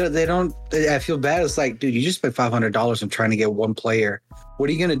 they don't. I feel bad. It's like, dude, you just spent $500 on trying to get one player. What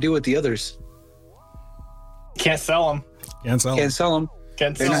are you gonna do with the others? Can't sell them. Can't sell them.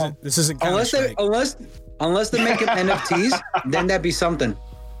 This isn't unless they make them NFTs. Then that'd be something.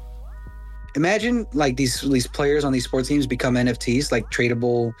 imagine like these players on these sports teams become NFTs, like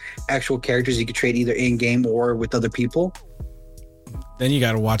tradable actual characters you could trade either in game or with other people. Then you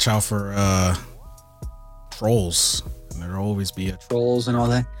got to watch out for trolls. There'll always be trolls and all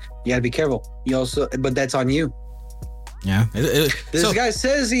that. You got to be careful. You also, but that's on you. Yeah. This guy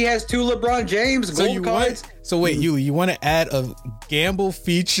says he has 2 LeBron James gold cards. So wait, you want to add a gamble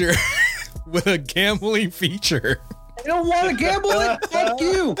feature with a gambling feature? I don't want to gamble it. Fuck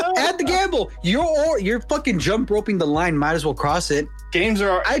you. Add the gamble. You're fucking jump roping the line. Might as well cross it. Games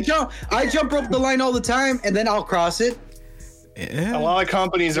are. I jump rope the line all the time, and then I'll cross it. Yeah. A lot of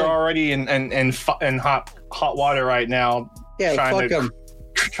companies are already in hot water right now. Yeah, fuck them.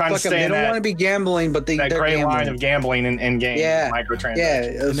 Trying to stay they in don't want to be gambling, but they're gray gambling. Line of gambling in game,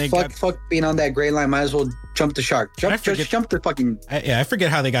 microtransactions. Yeah, fuck being on that gray line. Might as well jump the shark. Jump the fucking. I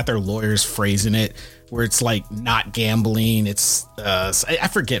forget how they got their lawyers phrasing it, where it's like not gambling. It's I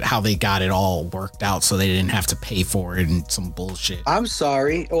forget how they got it all worked out, so they didn't have to pay for it and some bullshit. I'm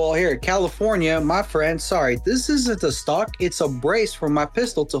sorry. Well, here, California, my friend. Sorry, this isn't a stock. It's a brace for my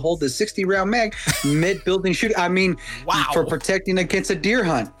pistol to hold the 60-round mag mid-building shoot. I mean, wow, for protecting against a deer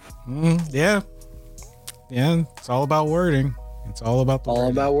hunt. Yeah. It's all about wording. It's all about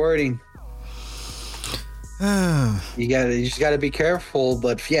wording. You just gotta be careful,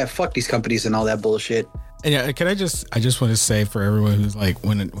 but yeah, fuck these companies and all that bullshit. And yeah, I just want to say for everyone who's like,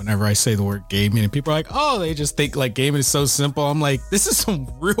 whenever I say the word gaming and people are like, oh, they just think like gaming is so simple. I'm like, this is some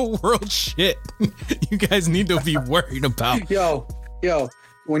real world shit. You guys need to be worried about. Yo,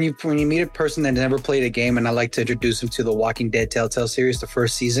 when you meet a person that never played a game, and I like to introduce them to the Walking Dead Telltale series, the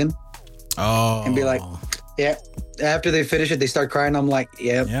first season. Oh. And be like, yeah. After they finish it, they start crying. I'm like,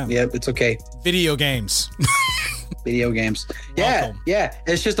 yep, it's okay. Video games. Video games. Yeah, welcome. Yeah.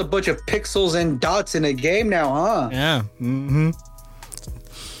 It's just a bunch of pixels and dots in a game now, huh? Yeah. Mm-hmm.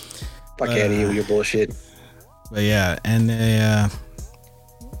 Fuck out of here with your bullshit. But yeah, and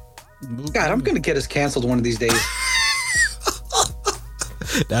God, I'm gonna get us canceled one of these days.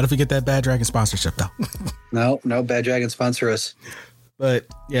 Not if we get that Bad Dragon sponsorship, though. No, Bad Dragon sponsor us. But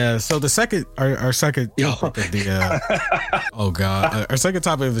yeah, so the second, our second topic of the, oh God, our second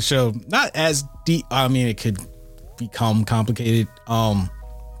topic of the show, not as deep. I mean, it could become complicated.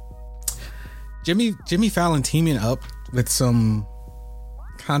 Jimmy Fallon teaming up with some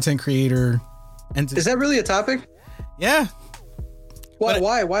content creator. And is that really a topic? Yeah.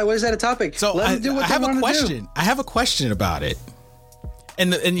 Why? Why is that a topic? So I have a question. I have a question about it.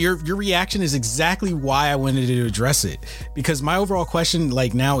 And your reaction is exactly why I wanted to address it, because my overall question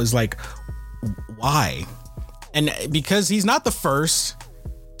like now is like, why? And because he's not the first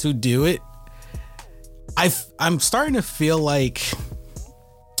to do it, I'm starting to feel like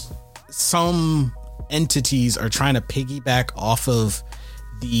some entities are trying to piggyback off of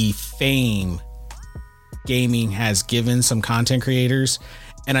the fame gaming has given some content creators,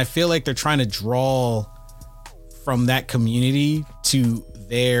 and I feel like they're trying to draw from that community to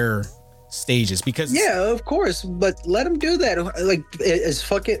their stages, because of course, but let them do that. Like, it's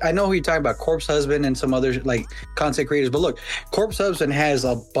fuck it. I know who you're talking about, Corpse Husband and some other like content creators, but look, Corpse Husband has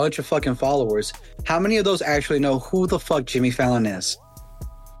a bunch of fucking followers. How many of those actually know who the fuck Jimmy Fallon is?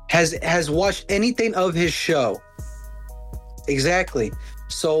 Has watched anything of his show? Exactly.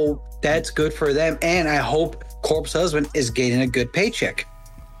 So that's good for them, and I hope Corpse Husband is getting a good paycheck.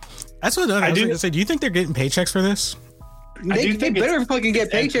 That's what I was going to say. Do you think they're getting paychecks for this? They better fucking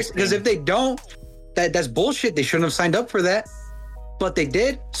get paychecks, because if they don't, that's bullshit. They shouldn't have signed up for that, but they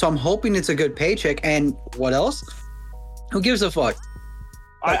did. So I'm hoping it's a good paycheck. And what else? Who gives a fuck?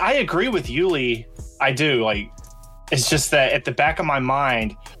 I agree with Yuli. I do. Like, it's just that at the back of my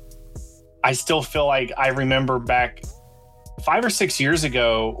mind, I still feel like I remember back 5 or 6 years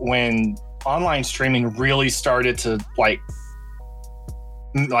ago when online streaming really started to like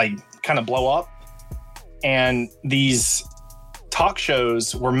kind of blow up, and these talk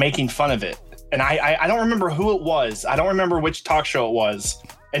shows were making fun of it. And I don't remember who it was. I don't remember which talk show it was.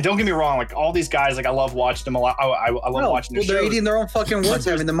 And don't get me wrong, like all these guys, like I love watching them a lot. I love watching their shows. They're eating their own fucking words,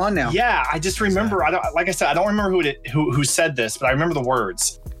 having them on now. Yeah, I just remember. I don't remember who said this, but I remember the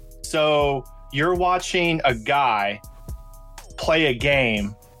words. So you're watching a guy play a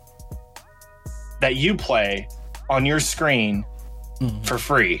game that you play on your screen for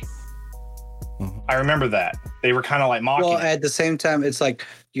free. I remember that. They were kind of like mocking. Well, at the same time, it's like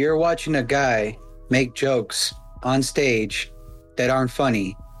you're watching a guy make jokes on stage that aren't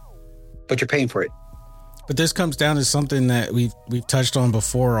funny, but you're paying for it. But this comes down to something that we've touched on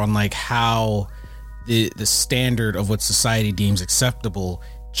before, on like how the standard of what society deems acceptable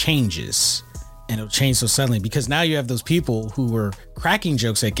changes. and it'll change so suddenly because now you have those people who were cracking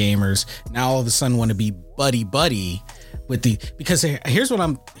jokes at gamers now all of a sudden want to be buddy with because here's what's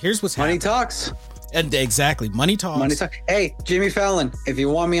money happening. Talks. And exactly, money talks. Hey, Jimmy Fallon, if you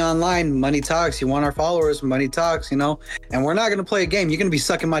want me online, money talks. You want our followers, money talks. And we're not gonna play a game. You're gonna be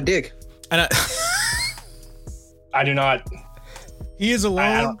sucking my dick. And I do not. He is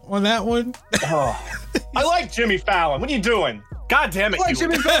alone on that one. Oh. I like Jimmy Fallon. What are you doing? God damn it! I like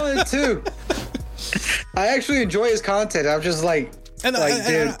Jimmy Fallon too. I actually enjoy his content. I'm just like. I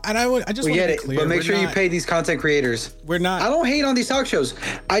just get it, but make sure you pay these content creators. We're not. I don't hate on these talk shows.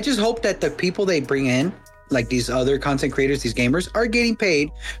 I just hope that the people they bring in, like these other content creators, these gamers, are getting paid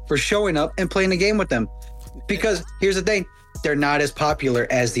for showing up and playing a game with them. Because here's the thing. They're not as popular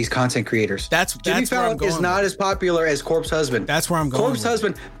as these content creators. Jimmy Fallon is not as popular as Corpse Husband. That's where I'm going. Corpse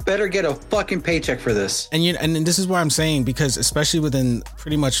Husband better get a fucking paycheck for this. And this is why I'm saying, because especially within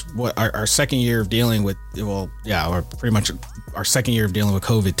pretty much what our second year of dealing with, or pretty much our second year of dealing with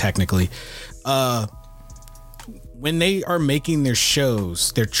COVID, technically, when they are making their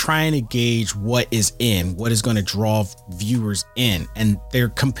shows, they're trying to gauge what is going to draw viewers in, and they're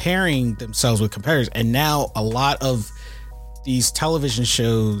comparing themselves with competitors. And now a lot of these television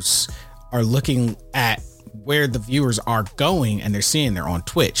shows are looking at where the viewers are going, and they're seeing they're on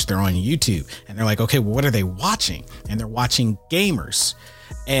Twitch, they're on YouTube, and they're like, okay, well, what are they watching? And they're watching gamers,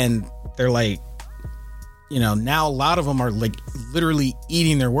 and they're like, now a lot of them are like literally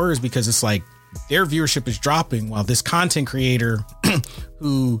eating their words because it's like their viewership is dropping while this content creator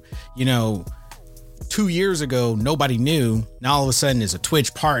who, 2 years ago nobody knew, now all of a sudden is a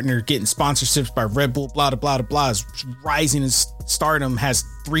Twitch partner, getting sponsorships by Red Bull, blah blah blah blah, is rising in stardom, has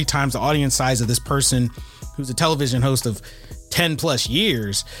 3 times the audience size of this person who's a television host of 10 plus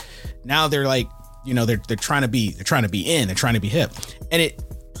years. Now they're like, they're trying to be in, they're trying to be hip. And it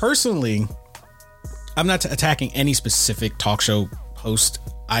personally, I'm not attacking any specific talk show host.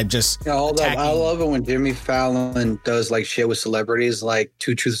 I'm just hold up. I love it when Jimmy Fallon does like shit with celebrities, like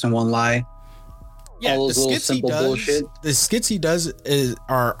 2 Truths and 1 Lie. Yeah, all those little simple bullshit. The skits he does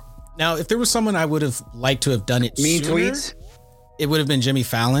are now. If there was someone I would have liked to have done it mean sooner, tweets, it would have been Jimmy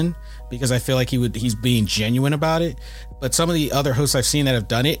Fallon, because I feel like he's being genuine about it. But some of the other hosts I've seen that have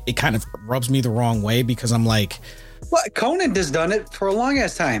done it, it kind of rubs me the wrong way, because I'm like, what? Conan has done it for a long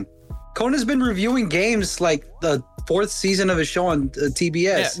ass time. Conan's been reviewing games like the 4th season of his show on TBS.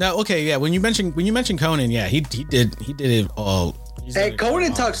 Yeah, no, okay, yeah. When you mentioned Conan, yeah, he did it all. Hey,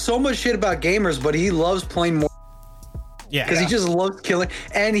 Conan talks so much shit about gamers, but he loves playing more. Yeah, because he just loves killing,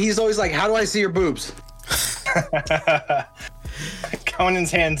 and he's always like, "How do I see your boobs?"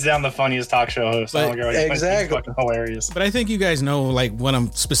 Conan's hands down the funniest talk show host. Exactly, he's fucking hilarious. But I think you guys know like what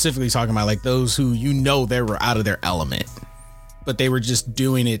I'm specifically talking about, like those who they were out of their element, but they were just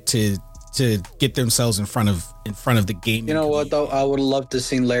doing it to get themselves in front of the game. You know what though? I would love to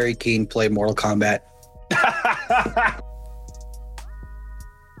see Larry King play Mortal Kombat.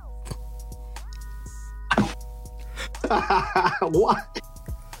 What?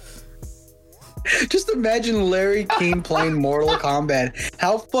 Just imagine Larry King playing Mortal Kombat.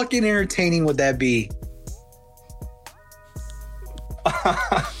 How fucking entertaining would that be?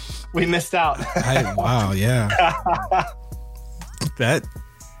 We missed out. Wow, yeah. That.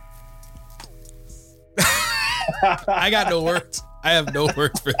 I got no words. I have no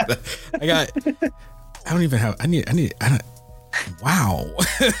words for that. Wow.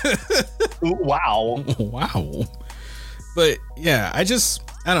 Wow. But yeah,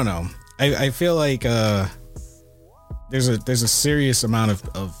 I don't know. I feel like there's a serious amount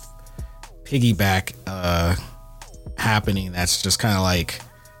of piggyback happening that's just kind of like,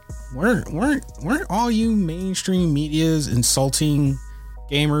 weren't all you mainstream medias insulting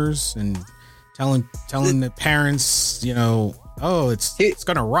gamers and telling the parents, it's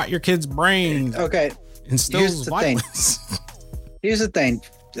gonna rot your kid's brain. Okay. Instills violence. Here's the thing.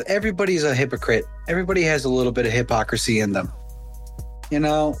 Everybody's a hypocrite. Everybody has a little bit of hypocrisy in them.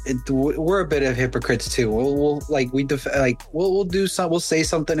 We're a bit of hypocrites too. We'll say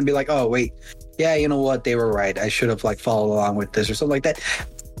something and be like, oh wait, yeah, you know what? They were right. I should have followed along with this or something like that.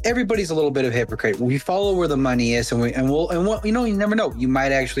 Everybody's a little bit of hypocrite. We follow where the money is, and you never know. You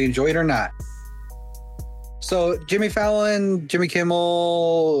might actually enjoy it or not. So Jimmy Fallon, Jimmy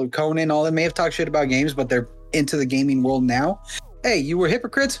Kimmel, Conan, all them may have talked shit about games, but they're into the gaming world now. Hey, you were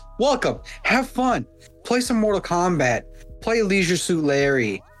hypocrites? Welcome. Have fun. Play some Mortal Kombat. Play Leisure Suit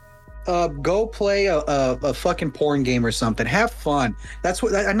Larry. Go play a fucking porn game or something. Have fun. That's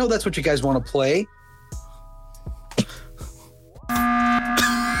what I know. That's what you guys want to play.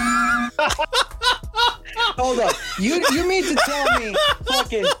 Hold up. You mean to tell me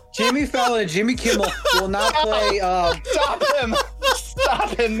fucking Jimmy Fallon and Jimmy Kimmel will not play. Stop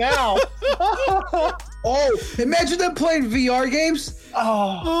him now. Oh, imagine them playing VR games.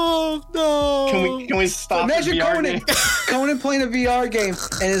 Oh no! Can we stop? Imagine Conan playing a VR game,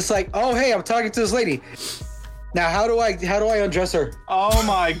 and it's like, oh hey, I'm talking to this lady. Now how do I undress her? Oh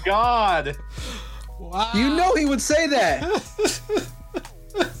my god! Wow. You know he would say that.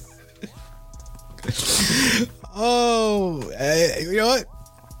 You know what?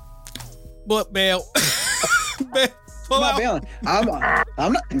 But bail. I'm not bailing. I'm not.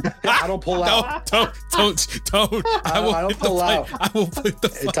 I don't pull out. Don't. I don't pull out. I will play the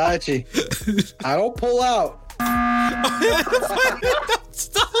fight. Itachi. I don't pull out.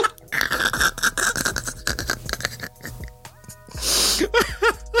 Stop.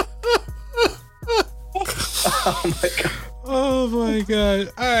 Oh my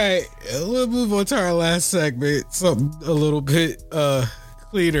god. All right, we'll move on to our last segment. Something a little bit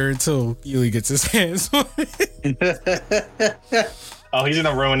cleaner until Yuli gets his hands on it. Oh, he's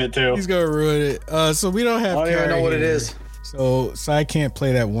gonna ruin it too. He's gonna ruin it. So we don't have. I don't even know what it is. So I can't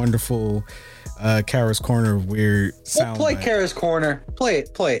play that wonderful Kara's Corner weird sound. We'll play Kara's Corner. Play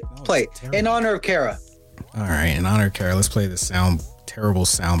it. In honor of Kara. All right, in honor of Kara, let's play the terrible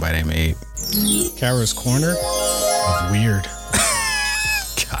soundbite I made. Kara's Corner of Weird.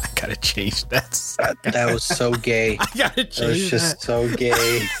 God, I gotta change that. That was so gay. I gotta change that. It was just so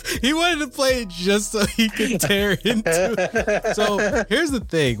gay. He wanted to play it just so he could tear into it. So here's the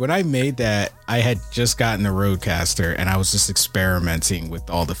thing. When I made that, I had just gotten the Rodecaster and I was just experimenting with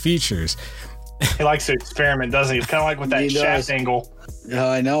all the features. He likes to experiment, doesn't he? It's kind of like with that shaft angle. Oh,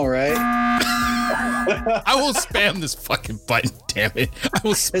 I know, right? I will spam this fucking button, damn it. I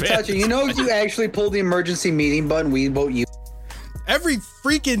will spam Itachi, you know, if you actually pull the emergency meeting button, we vote you. Every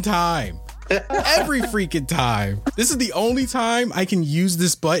freaking time. Every freaking time. This is the only time I can use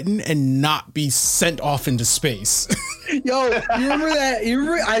this button and not be sent off into space. Yo, you remember that?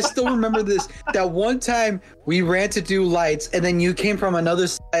 I still remember this. That one time we ran to do lights and then you came from another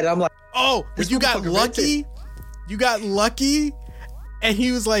side. I'm like, oh, but you got lucky. You got lucky. And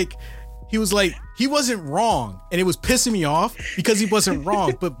he was like, he wasn't wrong. And it was pissing me off because he wasn't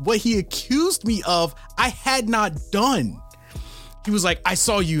wrong. But what he accused me of, I had not done. He was like, I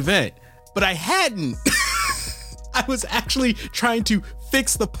saw you vent, but I hadn't. I was actually trying to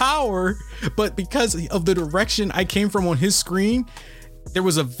fix the power, but because of the direction I came from on his screen, there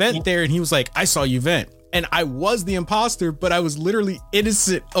was a vent there and he was like, I saw you vent. And I was the imposter, but I was literally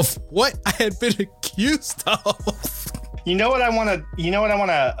innocent of what I had been accused of. You know what I want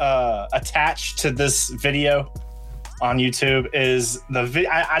to attach to this video on YouTube is the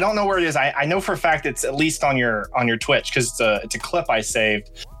I don't know where it is. I know for a fact it's at least on your Twitch because it's a clip I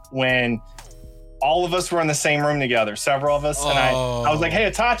saved when all of us were in the same room together, several of us, and I was like, "Hey,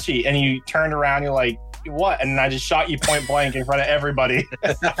 Itachi," and you turned around, you're like, "What?" And I just shot you point blank in front of everybody.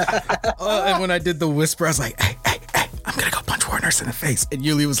 And when I did the whisper, I was like, "Hey, I'm gonna go punch Warner in the face." And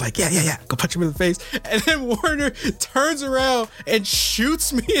Yuli was like, yeah, go punch him in the face. And then Warner turns around and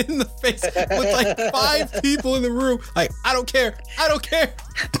shoots me in the face with like 5 people in the room. Like, I don't care.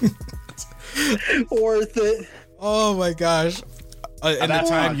 Worth it. Oh my gosh. And the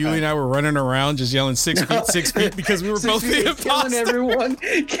time Yuli and I were running around just yelling 6 feet because we were both the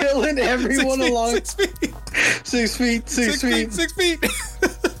imposters. Killing everyone along 6 feet. 6 feet. 6 feet.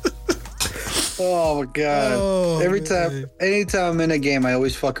 Oh my god! Anytime I'm in a game, I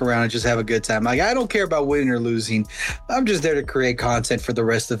always fuck around and just have a good time. Like, I don't care about winning or losing. I'm just there to create content for the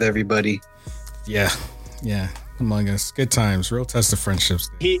rest of everybody. Yeah. Among us, good times, real test of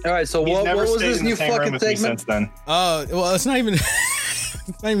friendships. All right, so what was this new fucking segment? Well, it's not even.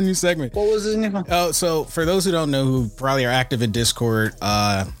 It's not even a new segment. What was this new one? Oh, so for those who don't know, who probably are active in Discord,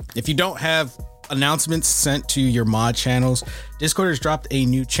 if you don't have announcements sent to your mod channels, Discord has dropped a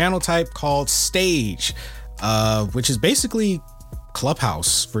new channel type called Stage, which is basically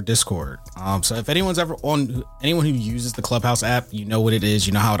Clubhouse for Discord. So if anyone's ever anyone who uses the Clubhouse app, you know what it is,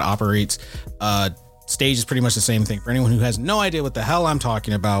 you know how it operates. Stage is pretty much the same thing. For anyone who has no idea what the hell I'm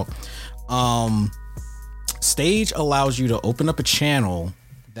talking about, Stage allows you to open up a channel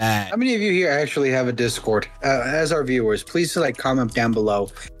that... How many of you here actually have a Discord? As our viewers, please comment down below.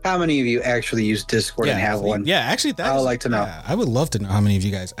 How many of you actually use Discord and have one? Yeah, actually, I would like to know. I would love to know how many of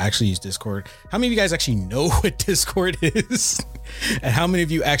you guys actually use Discord. How many of you guys actually know what Discord is? And how many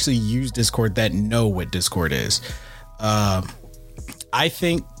of you actually use Discord that know what Discord is? I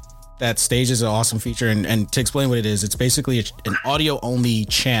think that Stage is an awesome feature. And to explain what it is, it's basically an audio-only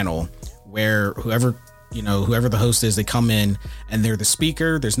channel where whoever the host is, they come in and they're the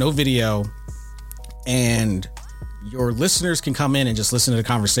speaker. There's no video, and your listeners can come in and just listen to the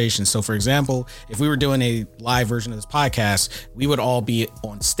conversation. So for example, if we were doing a live version of this podcast, we would all be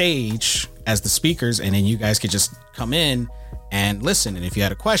on stage as the speakers, and then you guys could just come in and listen. And if you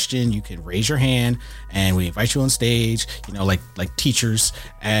had a question, you could raise your hand and we invite you on stage, you know, like teachers,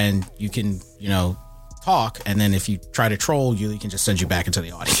 and you can, you know, talk. And then if you try to troll, Yuli can just send you back into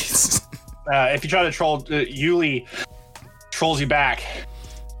the audience. If you try to troll, Yuli trolls you back.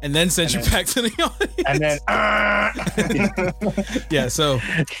 And then sends you back to the audience. And then, yeah. So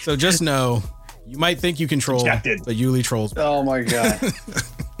just know, you might think you control, but Yuli trolls back. Oh my God.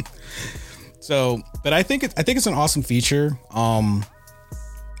 So, but I think it's an awesome feature. And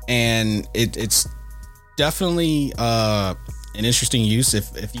it's definitely an interesting use.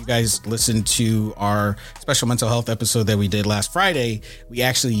 If you guys listen to our special mental health episode that we did last Friday, we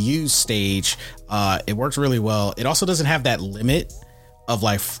actually used Stage. It works really well. It also doesn't have that limit of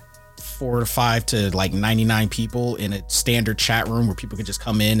like 4 to 5 to like 99 people in a standard chat room where people can just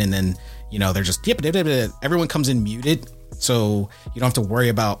come in and then, you know, they're just everyone comes in muted, so you don't have to worry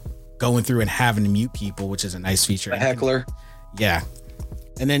about going through and having to mute people, which is a nice feature. A heckler. Yeah.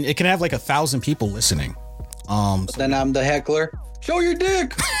 And then it can have like 1,000 people listening. So then I'm the heckler. Show your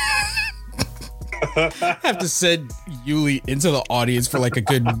dick. I have to send Yuli into the audience for like a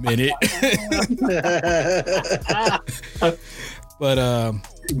good minute. But I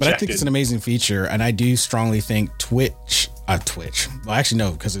think it's an amazing feature, and I do strongly think Twitch. Well, actually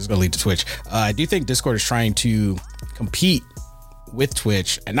no, because it's going to lead to Twitch. I do think Discord is trying to compete with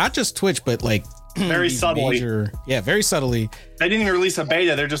Twitch, and not just Twitch, but like very subtly. Very subtly. They didn't even release a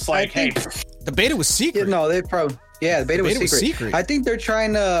beta. They're just like, hey, the beta was secret. No, the beta was secret. I think they're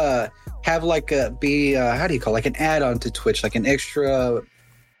trying to have like how do you call it? Like an add-on to Twitch, like an extra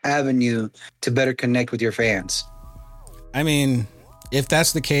avenue to better connect with your fans. I mean, if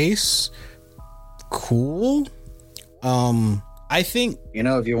that's the case, cool. I think, you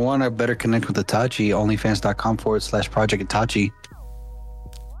know, if you want to better connect with Itachi, onlyfans.com/Project Itachi.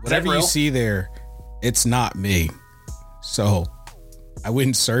 Whatever you see there, it's not me. So I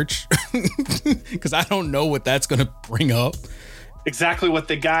wouldn't search because I don't know what that's going to bring up. Exactly what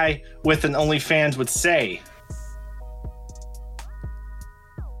the guy with an OnlyFans would say.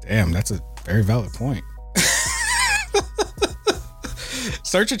 Damn, that's a very valid point.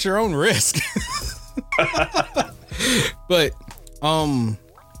 Search at your own risk. But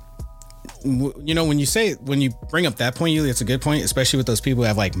you know, when you bring up that point, Yuli, it's a good point, especially with those people who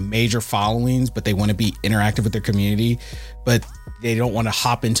have like major followings, but they want to be interactive with their community, but they don't want to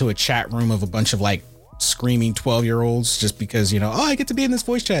hop into a chat room of a bunch of like screaming 12-year-olds just because, you know, I get to be in this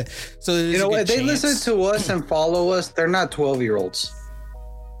voice chat. So you know what, they listen to us and follow us. They're not 12-year-olds.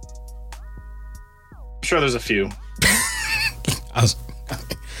 I'm sure there's a few.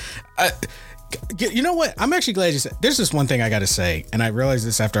 You know what? I'm actually glad you said. There's this one thing I got to say, and I realized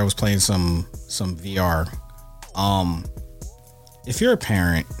this after I was playing some VR. If you're a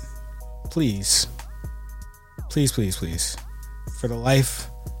parent, please, for the life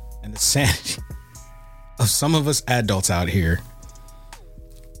and the sanity of some of us adults out here,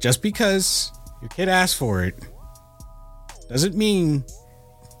 just because your kid asked for it doesn't mean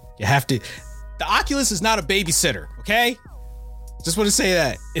you have to. The Oculus is not a babysitter, okay? Just want to say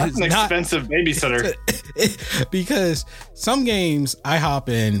that. It's an expensive babysitter. Because some games I hop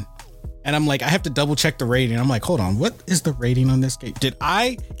in and I'm like, I have to double check the rating. I'm like, hold on, what is the rating on this game?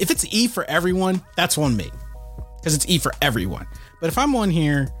 If it's E for everyone, that's on me. Because it's E for everyone. But if I'm on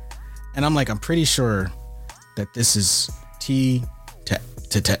here and I'm like, I'm pretty sure that this is T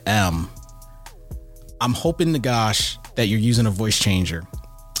to M, I'm hoping to gosh that you're using a voice changer.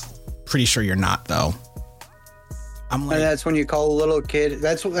 Pretty sure you're not, though. I'm like, and that's when you call a little kid.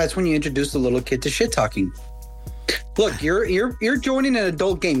 That's when you introduce the little kid to shit talking. Look, you're joining an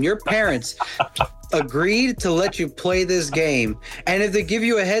adult game. Your parents agreed to let you play this game, and if they give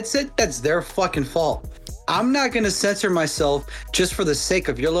you a headset, that's their fucking fault. I'm not gonna censor myself just for the sake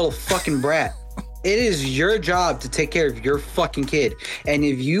of your little fucking brat. It is your job to take care of your fucking kid. And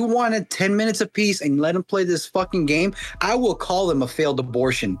if you wanted 10 minutes apiece and let them play this fucking game, I will call them a failed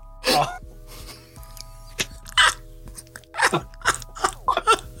abortion.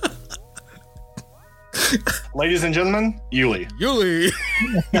 Ladies and gentlemen, Yuli.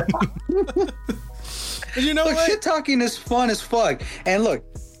 You know, look, shit talking is fun as fuck. And look,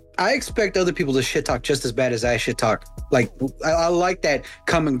 I expect other people to shit talk just as bad as I shit talk. Like, I like that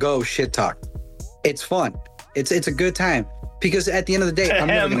come and go shit talk. It's fun. It's a good time. Because at the end of the day, I'm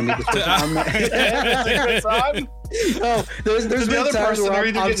never going to make this person. No, there's been times where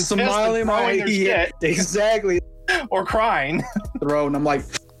I'm smiling my way. Yeah, exactly. Or crying. Throw, and I'm like,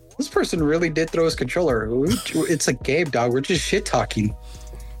 this person really did throw his controller. It's a game, dog. We're just shit talking.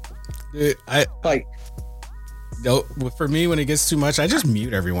 For me, when it gets too much, I just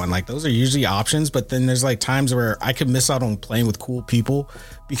mute everyone. Like, those are usually options, but then there's like times where I could miss out on playing with cool people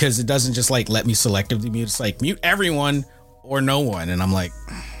because it doesn't just like let me selectively mute. It's like mute everyone or no one, and I'm like,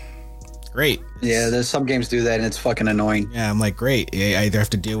 great. Yeah, there's some games do that, and it's fucking annoying. Yeah, I'm like, great. I either have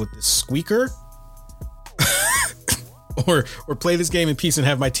to deal with this squeaker or play this game in peace and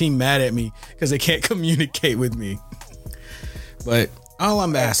have my team mad at me because they can't communicate with me. But all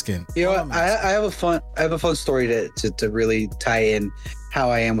I'm asking, you know, I have a fun story to really tie in how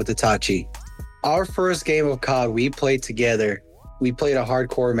I am with Itachi. Our first game of COD we played together. We played a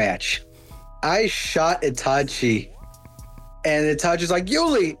hardcore match. I shot Itachi, and Itachi's like,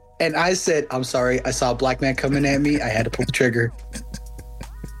 Yuli, and I said, I'm sorry, I saw a black man coming at me. I had to pull the trigger.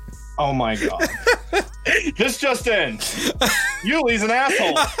 Oh my god! This just in. Yuli's an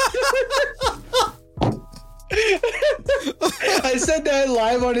asshole. I said that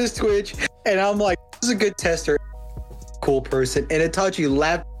live on his Twitch, and I'm like, this is a good tester. Cool person. And Itachi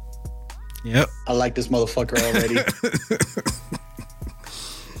laughed. Yep. I like this motherfucker already.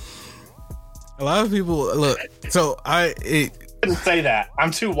 A lot of people look. So I didn't say that.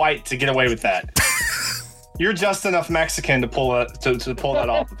 I'm too white to get away with that. You're just enough Mexican to pull that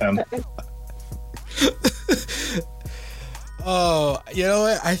off with him. Oh, you know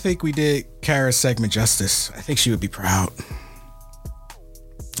what? I think we did Kara's segment justice. I think she would be proud.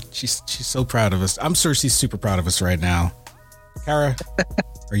 She's so proud of us. I'm sure she's super proud of us right now. Kara,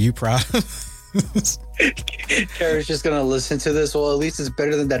 are you proud? Kara's just gonna listen to this. Well, at least it's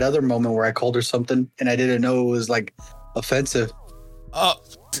better than that other moment where I called her something and I didn't know it was like offensive. I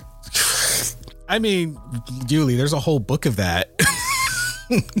mean, Yuli, there's a whole book of that.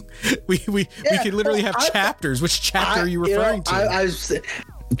 we could literally have chapters. Which chapter are you referring to?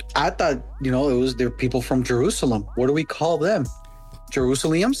 I thought, they're people from Jerusalem. What do we call them?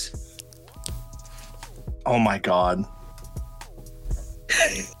 Jerusalems? Oh my god.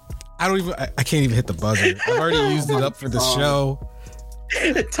 I can't even hit the buzzer. I've already used it up for the show.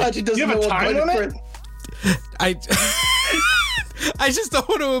 Tachi doesn't know what time limit. I just don't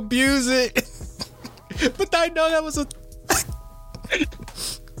want to abuse it. But I know that was a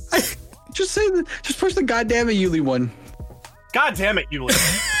just push the goddamn Yuli one. God damn it, Yuli.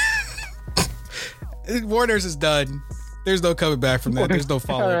 Warner's is done. There's no coming back from that. There's no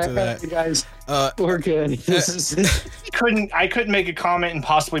follow-up to that. Guys, we're good. I couldn't make a comment and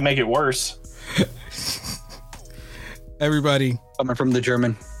possibly make it worse. Everybody. Coming from the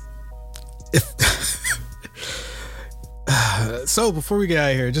German. So before we get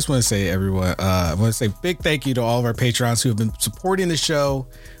out of here, I just want to say, everyone, I want to say big thank you to all of our Patrons who have been supporting the show.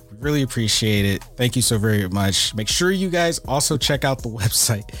 We really appreciate it. Thank you so very much. Make sure you guys also check out the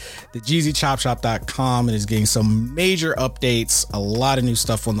website, thejeezychopshop.com. It is getting some major updates, a lot of new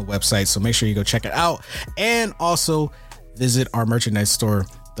stuff on the website. So make sure you go check it out and also visit our merchandise store.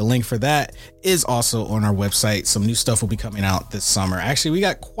 The link for that is also on our website. Some new stuff will be coming out this summer. Actually, we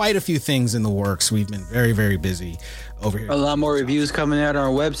got quite a few things in the works. We've been very, very busy over here. A lot more reviews coming out on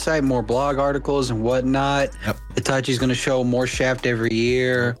our website, more blog articles and whatnot. Yep. Itachi's going to show more Shaft every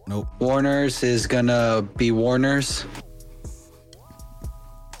year. Nope. Warner's is going to be Warner's.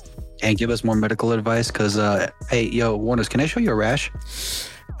 And give us more medical advice because, hey, yo, Warner's, can I show you a rash?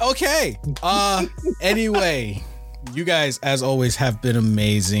 Okay. Anyway, you guys, as always, have been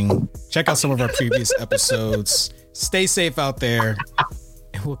amazing. Check out some of our previous episodes. Stay safe out there.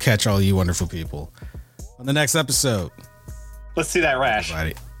 And we'll catch all you wonderful people on the next episode. Let's see that rash.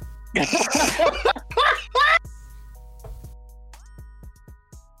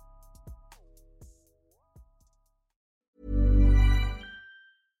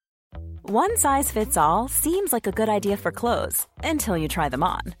 One size fits all seems like a good idea for clothes until you try them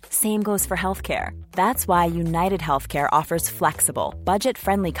on. Same goes for healthcare. That's why United Healthcare offers flexible,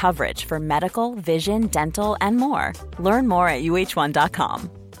 budget-friendly coverage for medical, vision, dental, and more. Learn more at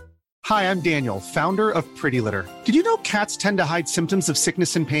uh1.com. Hi, I'm Daniel, founder of Pretty Litter. Did you know cats tend to hide symptoms of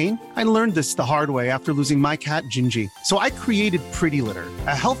sickness and pain? I learned this the hard way after losing my cat, Gingy. So I created Pretty Litter,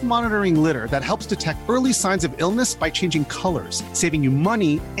 a health monitoring litter that helps detect early signs of illness by changing colors, saving you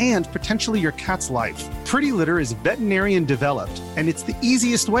money and potentially your cat's life. Pretty Litter is veterinarian developed, and it's the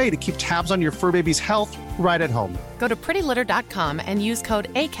easiest way to keep tabs on your fur baby's health right at home. Go to prettylitter.com and use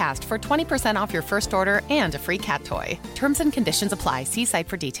code ACAST for 20% off your first order and a free cat toy. Terms and conditions apply. See site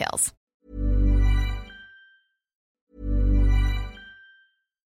for details.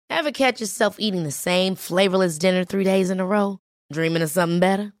 Ever catch yourself eating the same flavorless dinner 3 days in a row? Dreaming of something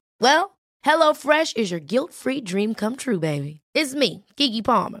better? Well, HelloFresh is your guilt-free dream come true, baby. It's me, Keke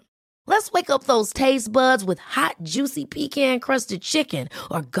Palmer. Let's wake up those taste buds with hot, juicy pecan-crusted chicken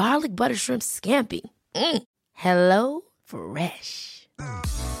or garlic butter shrimp scampi. Hello Fresh.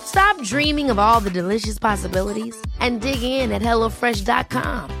 Stop dreaming of all the delicious possibilities and dig in at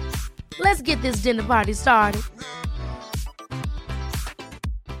HelloFresh.com. Let's get this dinner party started.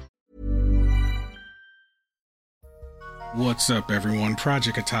 What's up, everyone?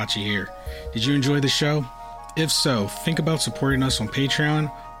 Project Itachi here. Did you enjoy the show? If so, think about supporting us on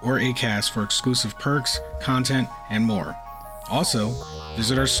Patreon or Acast for exclusive perks, content, and more. Also,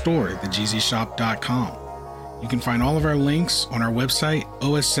 visit our store, thegzshop.com. You can find all of our links on our website,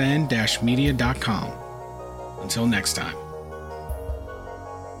 osn-media.com. Until next time.